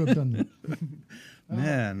daunting to have done that.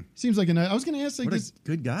 man, Seems like I was going to ask, like, what a this.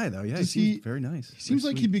 good guy though. Yeah, he does seems very nice. Seems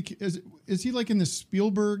Very like sweet. is he like in the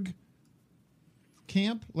Spielberg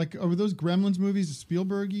camp? Like, are those Gremlins movies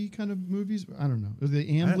Spielberg-y kind of movies? I don't know. Are they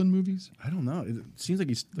Amblin movies? I don't know. It seems like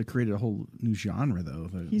he's created a whole new genre though.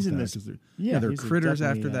 He's with in that, this- 'cause there yeah, there are he's critters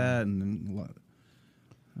definitely, after that, and then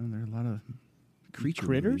there are a lot of creature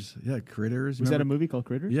Critters? movies. Yeah, critters. Was that a Remember- movie called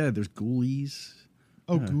Critters? Yeah, there's Ghoulies.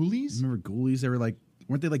 Oh, Yeah. Ghoulies? Remember Ghoulies? They were like,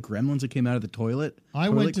 weren't they like gremlins that came out of the toilet? I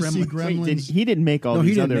went to see Gremlins. Wait, he didn't make all No, these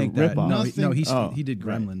he didn't other make that. ripoffs. No, Nothing- he did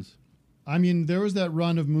right. Gremlins. I mean, there was that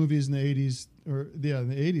run of movies in the 80s, in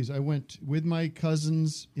the 80s. I went with my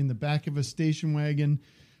cousins in the back of a station wagon,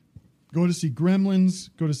 go to see Gremlins,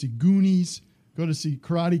 go to see Goonies, go to see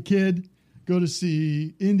Karate Kid, go to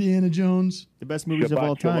see Indiana Jones. The best movies of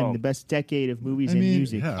all time. The best decade of movies I and mean,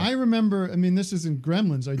 music. I remember, this isn't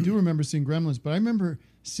Gremlins. I do remember seeing Gremlins, but I remember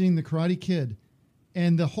seeing the Karate Kid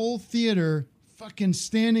and the whole theater fucking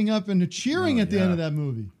standing up and cheering at the end of that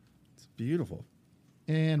movie. It's beautiful.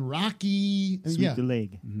 And Rocky. Sweep the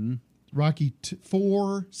leg. Mm-hmm. Rocky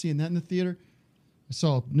 4, seeing that in the theater. I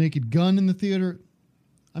saw Naked Gun in the theater.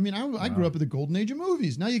 I mean, I grew up with the golden age of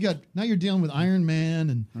movies. Now you're dealing with Iron Man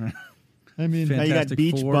and I mean, now you got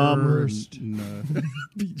Beach Bum.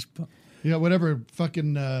 Beach Bum. You got whatever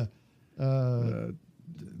fucking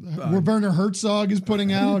Werner Herzog is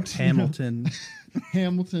putting out. Hamilton.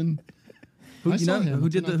 Hamilton. Who, I you saw know, Hamilton. who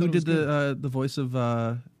did I thought it was good. the voice of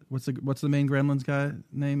what's the main Gremlins guy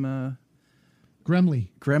name? Gremley.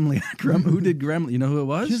 Who did Gremley? You know who it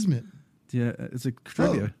was? Kismet. Yeah, it's a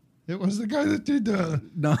trivia. It was the guy that did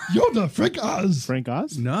No. Yoda, Frank Oz. Frank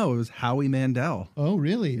Oz? No, it was Howie Mandel. Oh,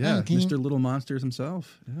 really? Yeah, Okay. Mr. Little Monsters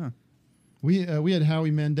himself. Yeah. We had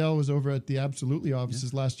Howie Mandel was over at the Absolutely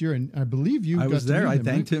offices last year, and I believe you. I was got to there. meet I him,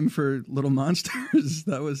 thanked right? him for Little Monsters.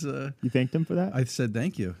 That was. You thanked him for that? I said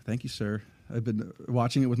thank you, sir. I've been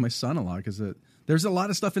watching it with my son a lot because there's a lot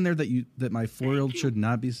of stuff in there that my 4-year-old should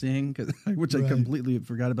not be seeing, which I Right. completely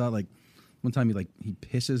forgot about. Like one time he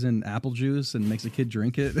pisses in apple juice and makes a kid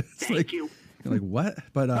drink it. It's like you're like what?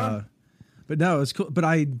 But no, it's cool. But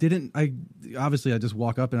I didn't. I just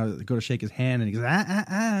walk up and I go to shake his hand and he goes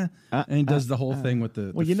and he does the whole thing with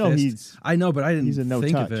the. Well, the you know fist. I know, but I didn't he's a no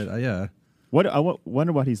think touch. of it. Yeah. I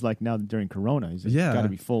wonder what he's like now during Corona. He's got to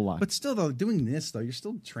be full lock. But still, though, doing this though, you're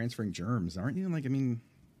still transferring germs, aren't you? Like, I mean,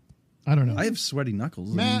 I don't know. I have sweaty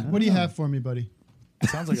knuckles. Matt, what do you have for me, buddy?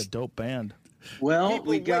 Sounds like a dope band. Well, People,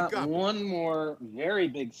 we wake got up. one more very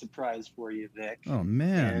big surprise for you, Vic. Oh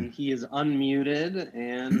man! And he is unmuted,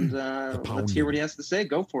 and let's hear what he has to say.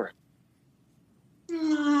 Go for it.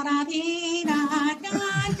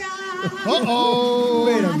 Uh-oh.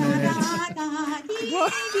 Wait a minute.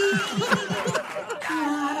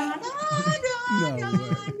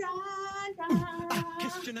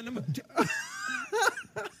 Ladies and gentlemen, Curly!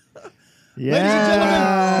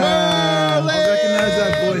 I recognize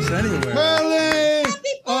that voice anywhere. Curly!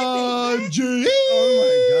 G. Oh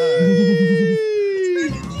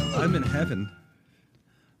I'm in heaven.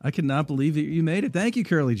 I cannot believe that you made it. Thank you,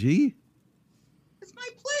 Curly G. It's my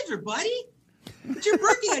pleasure, buddy. It's your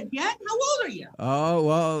birthday again. How old are you? Oh,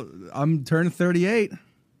 well, I'm turning 38.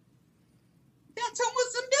 That's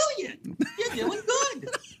almost a million. You're doing good.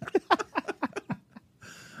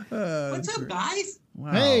 What's up, guys?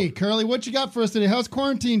 Wow. Hey, Curly, what you got for us today? How's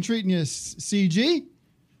quarantine treating you, CG?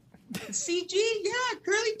 CG? Yeah,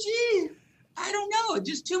 Curly G. I don't know.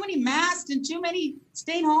 Just too many masks and too many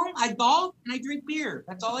staying home. I golf and I drink beer.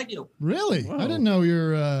 That's all I do. Really? I didn't know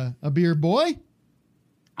you're a beer boy.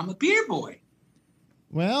 I'm a beer boy.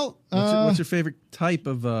 Well, what's your favorite type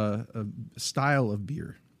of style of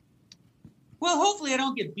beer? Well, hopefully I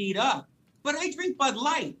don't get beat up. But I drink Bud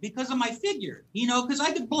Light because of my figure, because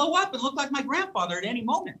I could blow up and look like my grandfather at any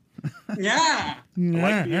moment. Yeah.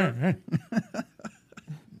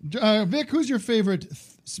 Vic, who's your favorite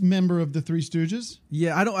member of the Three Stooges?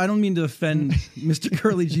 Yeah, I don't mean to offend Mr.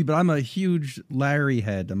 Curly G, but I'm a huge Larry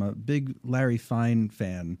head. I'm a big Larry Fine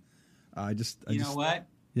fan. You know what?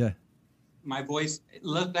 Yeah. My voice,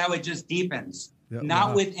 look, that it just deepens. Yeah, Not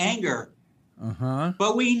wow. with anger. Uh-huh.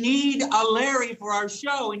 But we need a Larry for our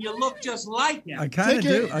show, and you look just like him. I kind of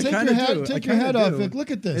do. Take your head off, Vic.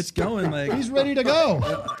 Look at this. It's going like he's ready to go.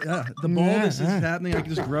 Yeah, the baldness is happening. I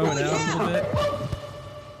can just grow it out a little bit.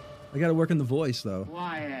 I got to work on the voice though.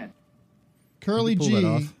 Quiet. Curly Pull that G,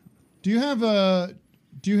 off. do you have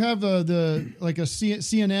the like a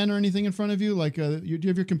CNN or anything in front of you? Like, do you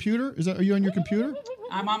have your computer? Are you on your computer?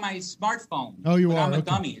 I'm on my smartphone. Oh, you but are? I'm a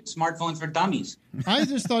Okay. dummy. It's smartphones for dummies. I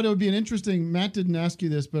just thought it would be an interesting. Matt didn't ask you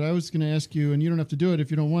this, but I was going to ask you, and you don't have to do it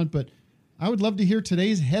if you don't want. But I would love to hear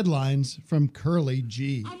today's headlines from Curly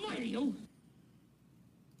G.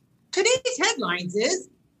 Today's headlines is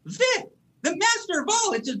Vic, the master of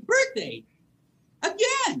all. It's his birthday.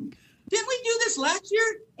 Again. Didn't we do this last year?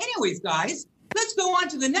 Anyways, guys, let's go on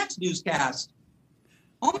to the next newscast.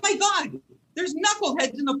 Oh my God, there's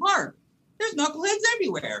knuckleheads in the park. There's knuckleheads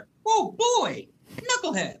everywhere. Oh boy,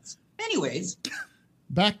 knuckleheads. Anyways.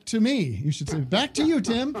 Back to me. You should say, back to you,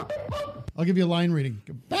 Tim. I'll give you a line reading.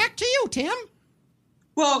 Back to you, Tim.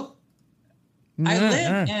 Well, I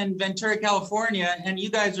live in Ventura, California, and you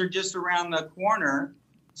guys are just around the corner.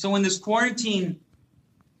 So when this quarantine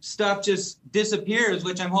stuff just disappears,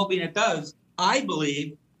 which I'm hoping it does, I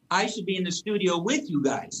believe I should be in the studio with you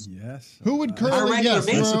guys. Yes. Who would On a Curly? regular Yes,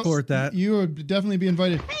 basis. Support that. You would definitely be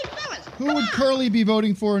invited. Who would Curly be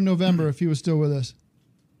voting for in November if he was still with us?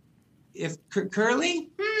 If Curly,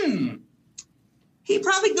 he'd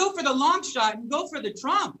probably go for the long shot and go for the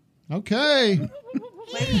Trump. Okay.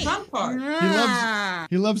 Play the Trump card.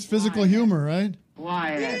 He loves physical humor, right?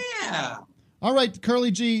 Yeah. All right,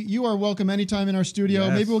 Curly G, you are welcome anytime in our studio.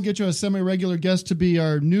 Yes. Maybe we'll get you a semi-regular guest to be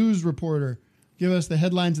our news reporter. Give us the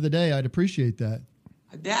headlines of the day. I'd appreciate that.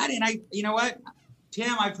 That, and you know what,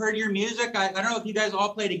 Tim, I've heard your music. I don't know if you guys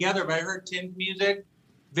all play together, but I heard Tim's music.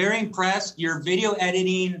 Very impressed. Your video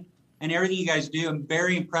editing and everything you guys do, I'm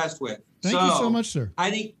very impressed with. Thank you so much, sir.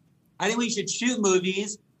 I think we should shoot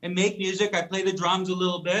movies and make music. I play the drums a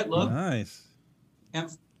little bit. Look. Nice.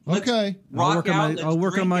 And Okay. I'll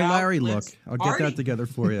work on my Larry look. I'll get that together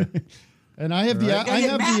for you. And I have All the right. I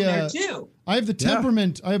have Matt the there, too. I have the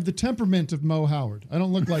temperament. I have the temperament of Mo Howard. I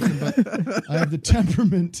don't look like him, but I have the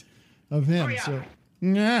temperament of him. So,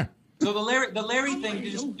 yeah. So the Larry thing,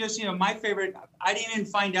 just my favorite. I didn't even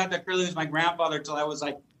find out that Curly was my grandfather until I was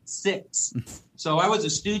like 6. So I was a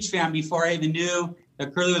Stooge fan before I even knew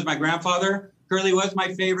that Curly was my grandfather. Curly was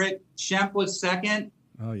my favorite. Shemp was second.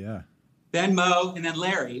 Oh yeah. Then Mo, and then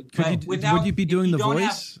Larry. Would you be doing the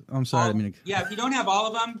voice? I'm sorry. Yeah, if you don't have all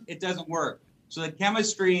of them, it doesn't work. So the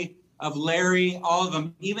chemistry of Larry, all of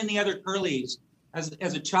them, even the other Curlys, as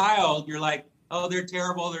a child, you're like, oh, they're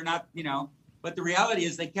terrible. They're not, But the reality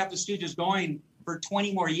is they kept the Stooges going for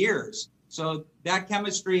 20 more years. So that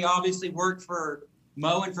chemistry obviously worked for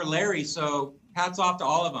Mo and for Larry. So hats off to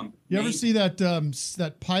all of them. You ever see that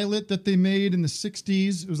that pilot that they made in the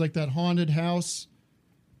 60s? It was like that haunted house.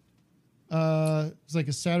 It was like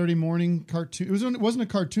a Saturday morning cartoon. It wasn't a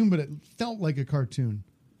cartoon, but it felt like a cartoon.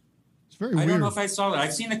 very I weird. don't know if I saw that.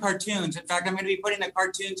 I've seen the cartoons. In fact, I'm going to be putting the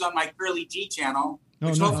cartoons on my Curly G channel, Oh,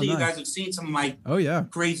 which nice. hopefully Oh, you nice. guys have seen some of my Oh,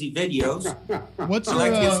 crazy videos. What's I your,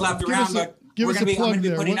 like to get slapped give around, us a- but give we're us going a to be, I'm plug going to be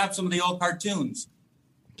there. putting What- up some of the old cartoons.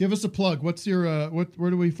 Give us a plug. What's your where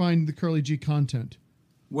do we find the Curly G content?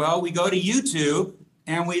 Well, we go to YouTube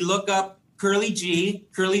and we look up Curly G,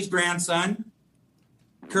 Curly's grandson,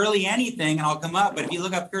 Curly anything, and I'll come up. But if you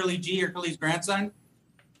look up Curly G or Curly's grandson,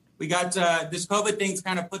 we got this COVID thing's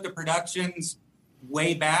kind of put the productions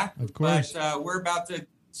way back. Of course. But we're about to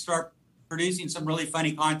start producing some really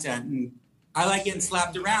funny content. And I like getting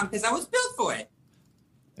slapped around because I was built for it.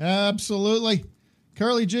 Absolutely.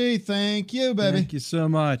 Curly G, thank you, baby. Thank you so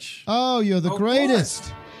much. Oh, you're the Of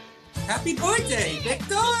greatest. Happy birthday,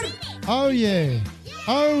 Victor! Oh, yeah.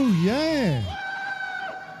 Oh, yeah.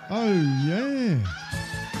 Oh, yeah.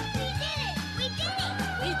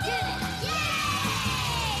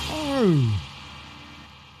 Oh.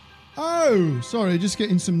 Oh, sorry, just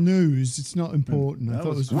getting some news. It's not important. I That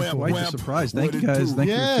thought it was was important. quite a surprise. Thank you guys. Thank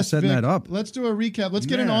you for Yes, setting Vic, that up. Let's do a recap. Let's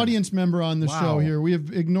get an Man. audience member on the Wow. show here. We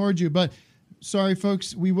have ignored you, but sorry,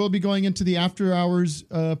 folks. We will be going into the after hours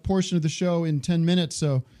portion of the show in 10 minutes.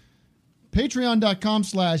 So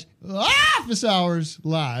patreon.com/office hours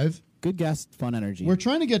live. Good guest, fun energy. We're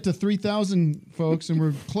trying to get to 3,000 folks, and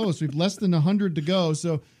we're close. We've less than 100 to go.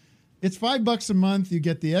 So it's $5 a month. You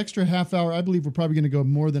get the extra half hour. I believe we're probably going to go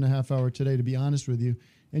more than a half hour today, to be honest with you.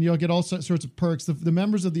 And you'll get all sorts of perks. The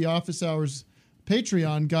members of the Office Hours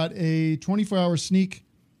Patreon got a 24-hour sneak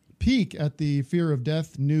peek at the Fear of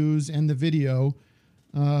Death news and the video.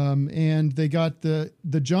 And they got the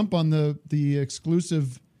jump on the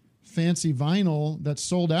exclusive fancy vinyl that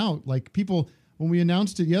sold out. Like, people, when we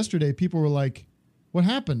announced it yesterday, people were like, what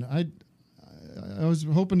happened? I was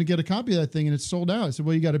hoping to get a copy of that thing and it's sold out. I said,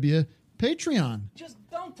 well, you got to be a Patreon. Just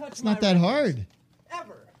don't touch It's not that hard.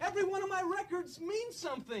 Ever. Every one of my records means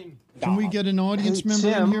something. Can we get an audience Hey,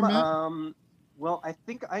 member Tim, in here, Matt? Well, I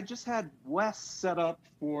think I just had Wes set up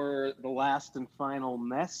for the last and final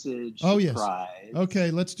message Oh, yes. surprise. Okay,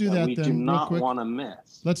 let's do that we then. do real not quick. want to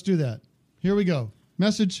miss. Let's do that. Here we go.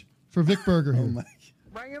 Message for Vic Berger here.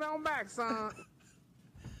 Bring it on back, son.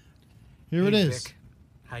 Here it Hey, is. Vic.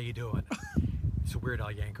 How you doing? It's Weird Al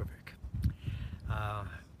Yankovic.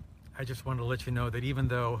 I just wanted to let you know that even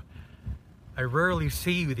though I rarely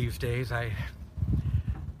see you these days, I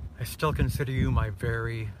still consider you my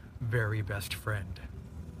very, very best friend.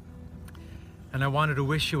 And I wanted to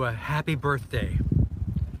wish you a happy birthday,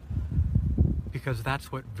 because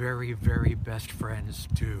that's what very, very best friends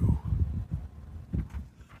do.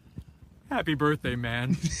 Happy birthday,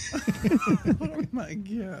 man. Oh my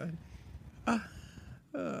God.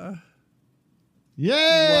 Yay!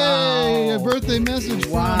 Wow. A birthday message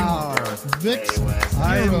Wow. from Vic's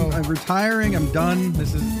hero. I'm retiring. I'm done.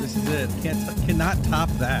 This is it. Cannot top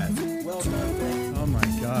that. Oh my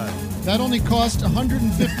God. That only cost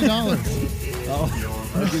 $150.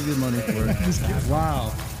 Oh, I'll give you money for it.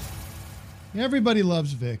 Wow. Everybody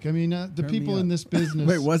loves Vic. I mean, the Turn people me in up. this business.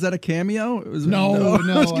 Wait, was that a cameo? It was No.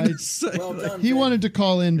 I was gonna I- say, he wanted to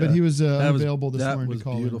call in, but Yeah. he was That unavailable this that morning was to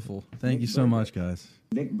call beautiful. Thank you so much, guys.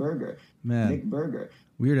 Vic Berger. Man, Vic Berger.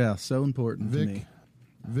 Weird Al, so important to Vic. me.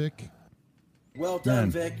 Vic. Well done,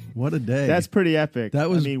 Man, Vic. what a day. That's pretty epic. That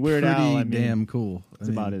was I mean, Weird pretty Al. I mean, damn cool. It's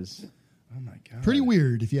about his. Oh my God. in. Pretty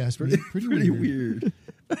weird, if you ask me. Pretty weird.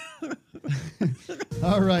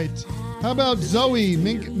 All right. How about Zoe?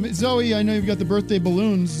 Zoe, I know you've got the birthday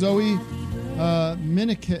balloons. Zoe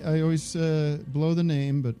Minick. I always blow the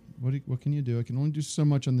name, but what can you do? I can only do so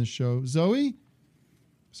much on this show. Zoe?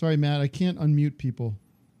 Sorry, Matt. I can't unmute people.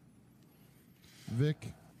 Vic.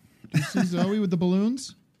 Do you see Zoe with the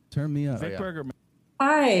balloons? Turn me up. Vic Berger.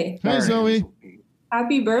 Hi. Hey, Zoe.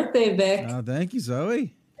 Happy birthday, Vic. Oh, thank you,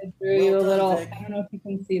 Zoe. I drew you a little. I don't know if you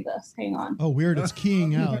can see this. Hang on. Oh, weird. It's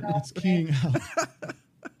keying out. It's keying out.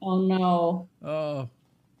 Oh, no. Oh.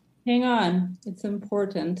 Hang on. It's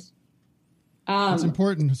important. It's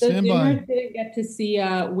important. The Stand by. Zoomers didn't get to see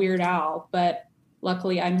Weird Al, but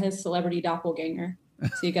luckily I'm his celebrity doppelganger.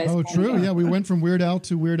 So you guys Oh, can true. go. Yeah, we went from Weird Al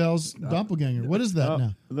to Weird Al's doppelganger. What is that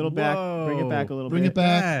now? A little back. Bring it back a little Bring bit. it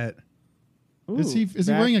back. Is he back.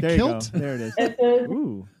 wearing a There you kilt? go. There it is. It says,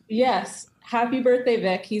 Ooh. yes. Happy birthday,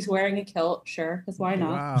 Vic. He's wearing a kilt. Sure, because why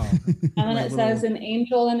not? Wow. And then My it says little- an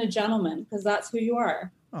angel and a gentleman, because that's who you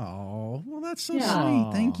are. Oh, well, that's so Yeah.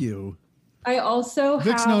 sweet. Thank you. I also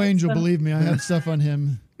Vic's have no angel, some- believe me. I have stuff on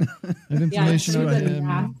him. I have Yeah, information he's about a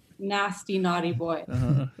him. nasty, naughty boy.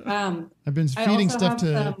 I've been I feeding also stuff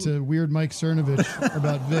have to, some- to weird Mike Cernovich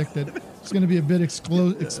about Vic that it's going to be a bit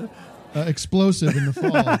explosive in the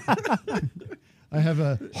fall. I have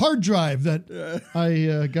a hard drive that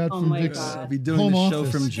I got Oh from my Vic's God. I'll be doing home the show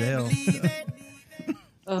office. from jail.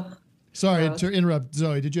 Ugh. Sorry Gross. to interrupt,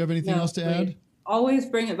 Zoe. Did you have anything No, else to wait. add? Always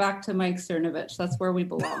bring it back to Mike Cernovich. That's where we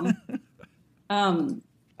belong.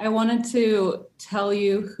 I wanted to tell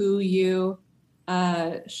you who you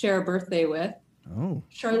share a birthday with. Oh.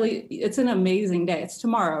 Charlie, it's an amazing day. It's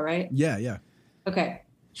tomorrow, right? Yeah. Okay.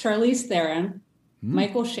 Charlize Theron,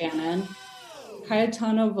 Michael Shannon,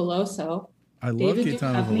 Cayetano Veloso. I love David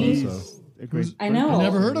Caetano Duchovny. Veloso. I know. I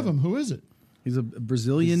never heard of him. Who is it? He's a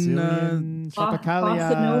Brazilian Bossa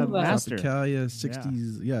Nova. master. Tropicalia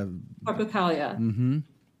 60s. Yeah. Tropicalia. Mm-hmm.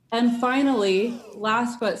 And finally,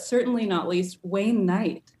 last but certainly not least, Wayne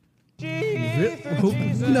Knight. No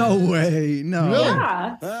way. No. Really?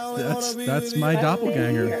 Yeah. That's my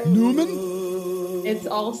doppelganger. Newman? It's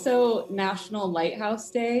also National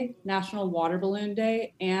Lighthouse Day, National Water Balloon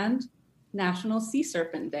Day, and National Sea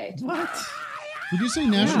Serpent Day. What? Did you say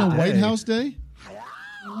National White House Day?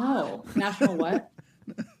 No. National what?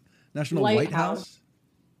 National White House?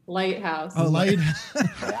 Lighthouse. Oh,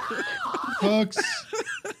 Folks,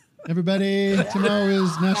 everybody, tomorrow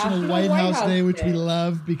is National White House Day, which we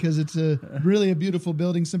love because it's really a beautiful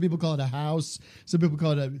building. Some people call it a house. Some people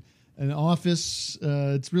call it an office.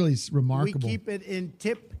 It's really remarkable. We keep it in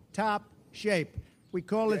tip-top shape. We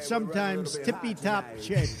call it sometimes tippy-top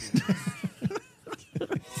shape.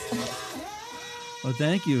 Well,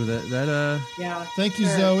 thank you. Yeah. Thank you,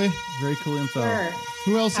 Zoe. Very cool info. Sure.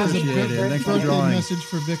 Who else has a Appreciate it. Thanks for birthday drawing. message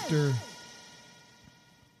for Victor?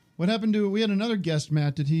 What happened to? We had another guest,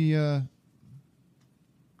 Matt. Did he? Is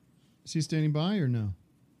he standing by or no?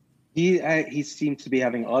 He seems to be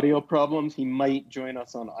having audio problems. He might join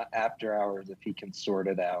us on after hours if he can sort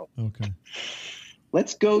it out. Okay.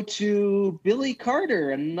 Let's go to Billy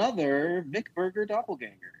Carter, another Vic Berger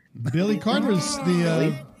doppelganger. Billy Carter's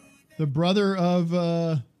the brother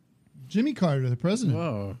of Jimmy Carter, the president.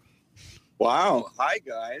 Whoa. Wow. Hi,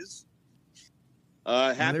 guys.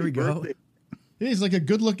 Happy there we birthday. go. He's like a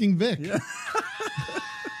good-looking Vic. Yeah.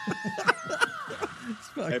 It's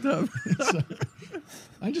fucked up.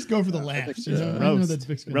 I just go for the laughs. You know? I know that's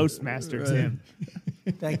Vic's gonna Roast master Tim.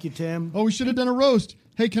 Thank you, Tim. Oh, we should have done a roast.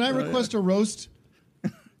 Hey, can I request a roast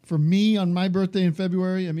for me on my birthday in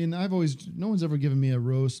February? I mean, no one's ever given me a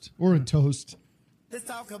roast or a toast. Let's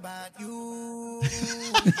talk about you.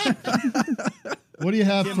 What do you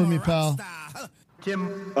have for me, pal?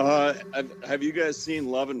 Tim. Have you guys seen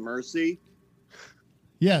Love and Mercy?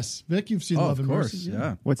 Yes, Vic, you've seen Love of and course, Mercy.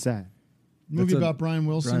 yeah. What's that? Movie That's about Brian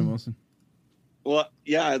Wilson. Brian Wilson. Well,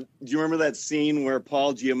 yeah. Do you remember that scene where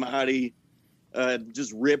Paul Giamatti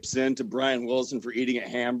just rips into Brian Wilson for eating a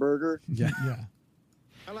hamburger? Yeah.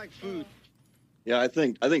 I like food. Yeah, I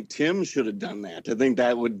think Tim should have done that. I think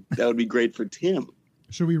that would be great for Tim.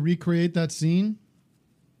 Should we recreate that scene?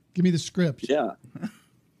 Give me the script. Yeah.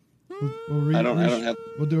 We'll I don't have.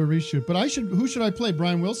 We'll do a reshoot. But who should I play?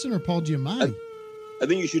 Brian Wilson or Paul Giamatti? I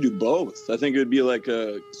think you should do both. I think it would be like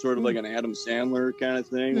a sort of like an Adam Sandler kind of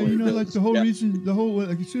thing. Yeah, where you know, it like goes- the whole yeah. reason,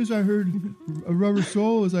 like as soon as I heard a Rubber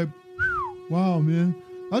Soul, it was like, wow, man,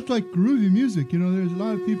 that's like groovy music. You know, there's a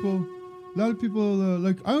lot of people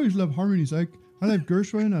like I always love harmonies. Like I love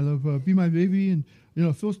Gershwin, I love Be My Baby, and you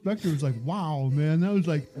know Phil Spector was like, wow, man, that was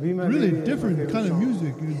like really different kind of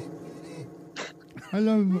music. And I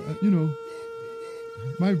love,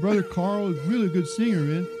 my brother Carl is a really good singer,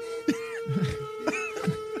 man.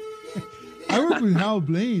 I worked with Hal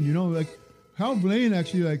Blaine, you know, like Hal Blaine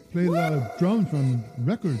actually like played a lot of drums from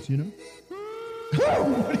records, you know.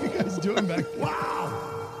 What are you guys doing back there? Wow.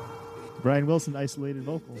 Brian Wilson isolated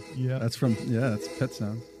vocal. Yeah. That's Pet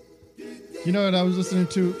Sounds. You know what I was listening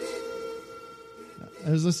to?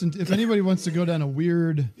 If anybody wants to go down a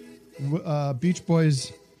weird Beach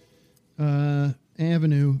Boys artery,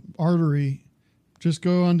 just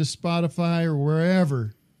go onto Spotify or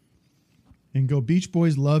wherever and go Beach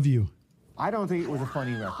Boys Love You. I don't think it was a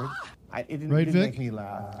funny record. It didn't Right, make Vic? me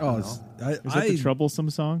laugh. Oh, you it's, know? I, Is that the Troublesome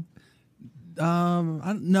song?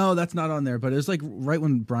 No, that's not on there. But it was like right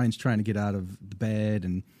when Brian's trying to get out of the bed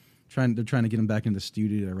and they're trying to get him back into the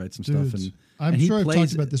studio to write some stuff. Dudes, And I'm he sure I've plays,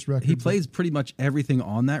 talked about this record, He but- plays pretty much everything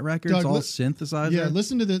on that record. Doug, It's all li- synthesizer. Yeah,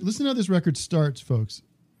 listen to how this record starts, folks.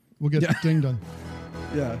 We'll get ding done.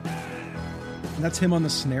 Yeah. And that's him on the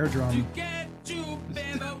snare drum.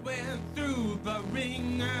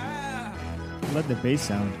 Let the bass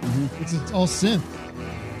sound. It's all synth.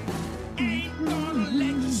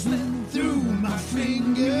 Through my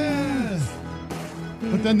fingers.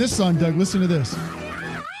 But then this song, Doug, listen to this.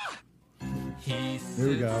 Here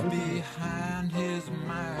we go. Behind his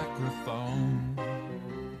microphone.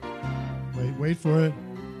 Wait for it.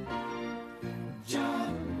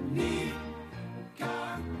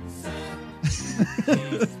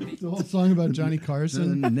 The whole song about Johnny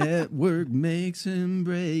Carson. The network makes him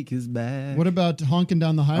break his back. What about Honking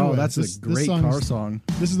Down the Highway? Oh, that's a great car song.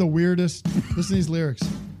 This is the weirdest. Listen to these lyrics.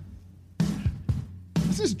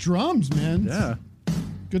 This is drums, man. Yeah.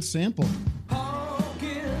 Good sample.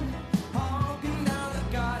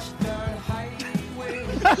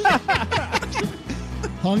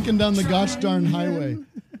 Honking down the gosh darn highway.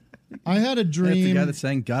 I had a dream. That's the guy that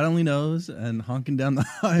sang "God Only Knows" and "Honking Down the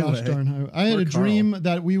Highway." Gosh darn highway. I had a dream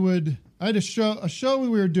that we would. I had a show we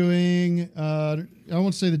were doing. I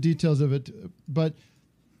won't say the details of it, but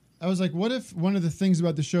I was like, what if one of the things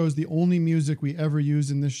about the show is the only music we ever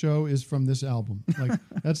use in this show is from this album? Like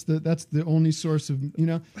that's the only source of, you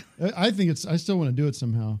know. I think I still want to do it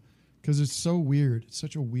somehow because it's so weird. It's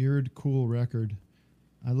such a weird, cool record.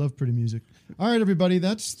 I love pretty music. All right, everybody,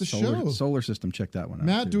 that's the show. Solar System, check that one out.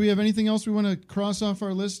 Matt, do we have anything else we want to cross off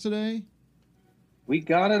our list today? We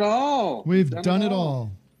got it all. We've done it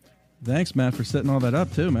all. Thanks, Matt, for setting all that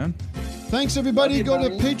up too, man. Thanks, everybody. Go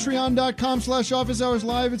to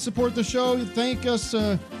patreon.com/officeHoursLive and support the show. Thank us.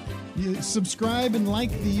 You subscribe and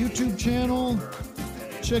like the YouTube channel.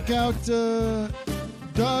 Check out Doug.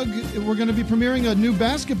 We're going to be premiering a new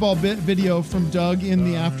basketball video from Doug in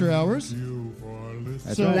the after hours.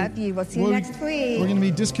 Love you. We'll see you next week. We're going to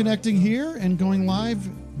be disconnecting here and going live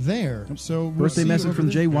there. So birthday message from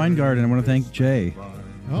Jay Weingarten. I want to thank Jay.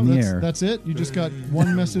 Oh, that's it. You just got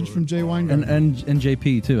one message from Jay Weingarten and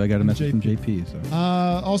JP too. I got a message from JP. So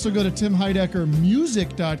also go to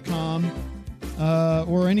timheideckermusic.com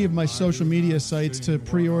or any of my social media sites to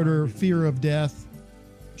pre-order Fear of Death.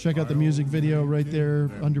 Check out the music video right there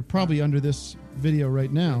probably under this video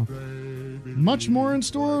right now. Much more in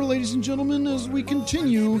store, ladies and gentlemen, as we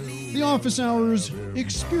continue the office hours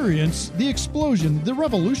experience. The explosion, the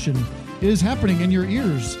revolution is happening in your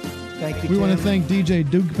ears. Thank you, We want to Tim. thank DJ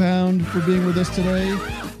Duke Pound for being with us today.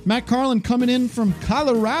 Matt Carlin coming in from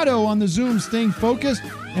Colorado on the Zoom, staying focused,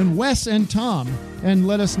 and Wes and Tom. And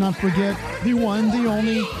let us not forget the one, the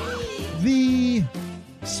only, the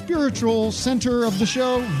spiritual center of the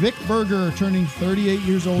show, Vic Berger, turning 38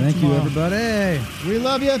 years old thank tomorrow. you, everybody. We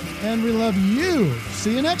love you, and we love you.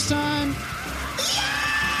 See you next time.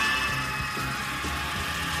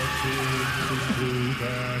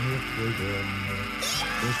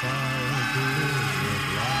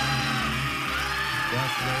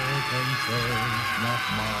 That's their concerns, not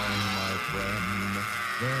mine, my friend.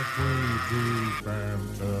 They're free to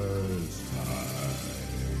fantasize.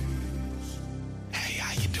 Hey,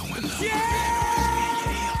 how you doing, love?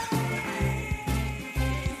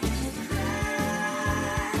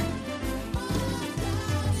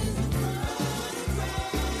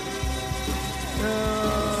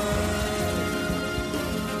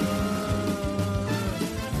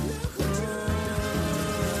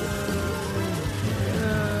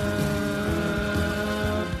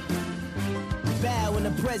 Bow in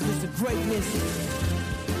the presence of greatness.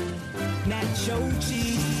 Nacho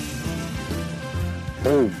cheese.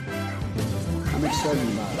 Oh, I'm excited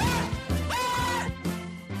about it.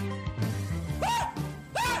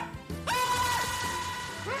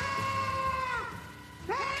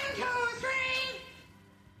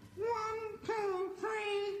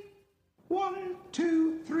 One,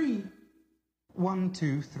 two, three. 1,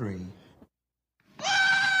 2, 3.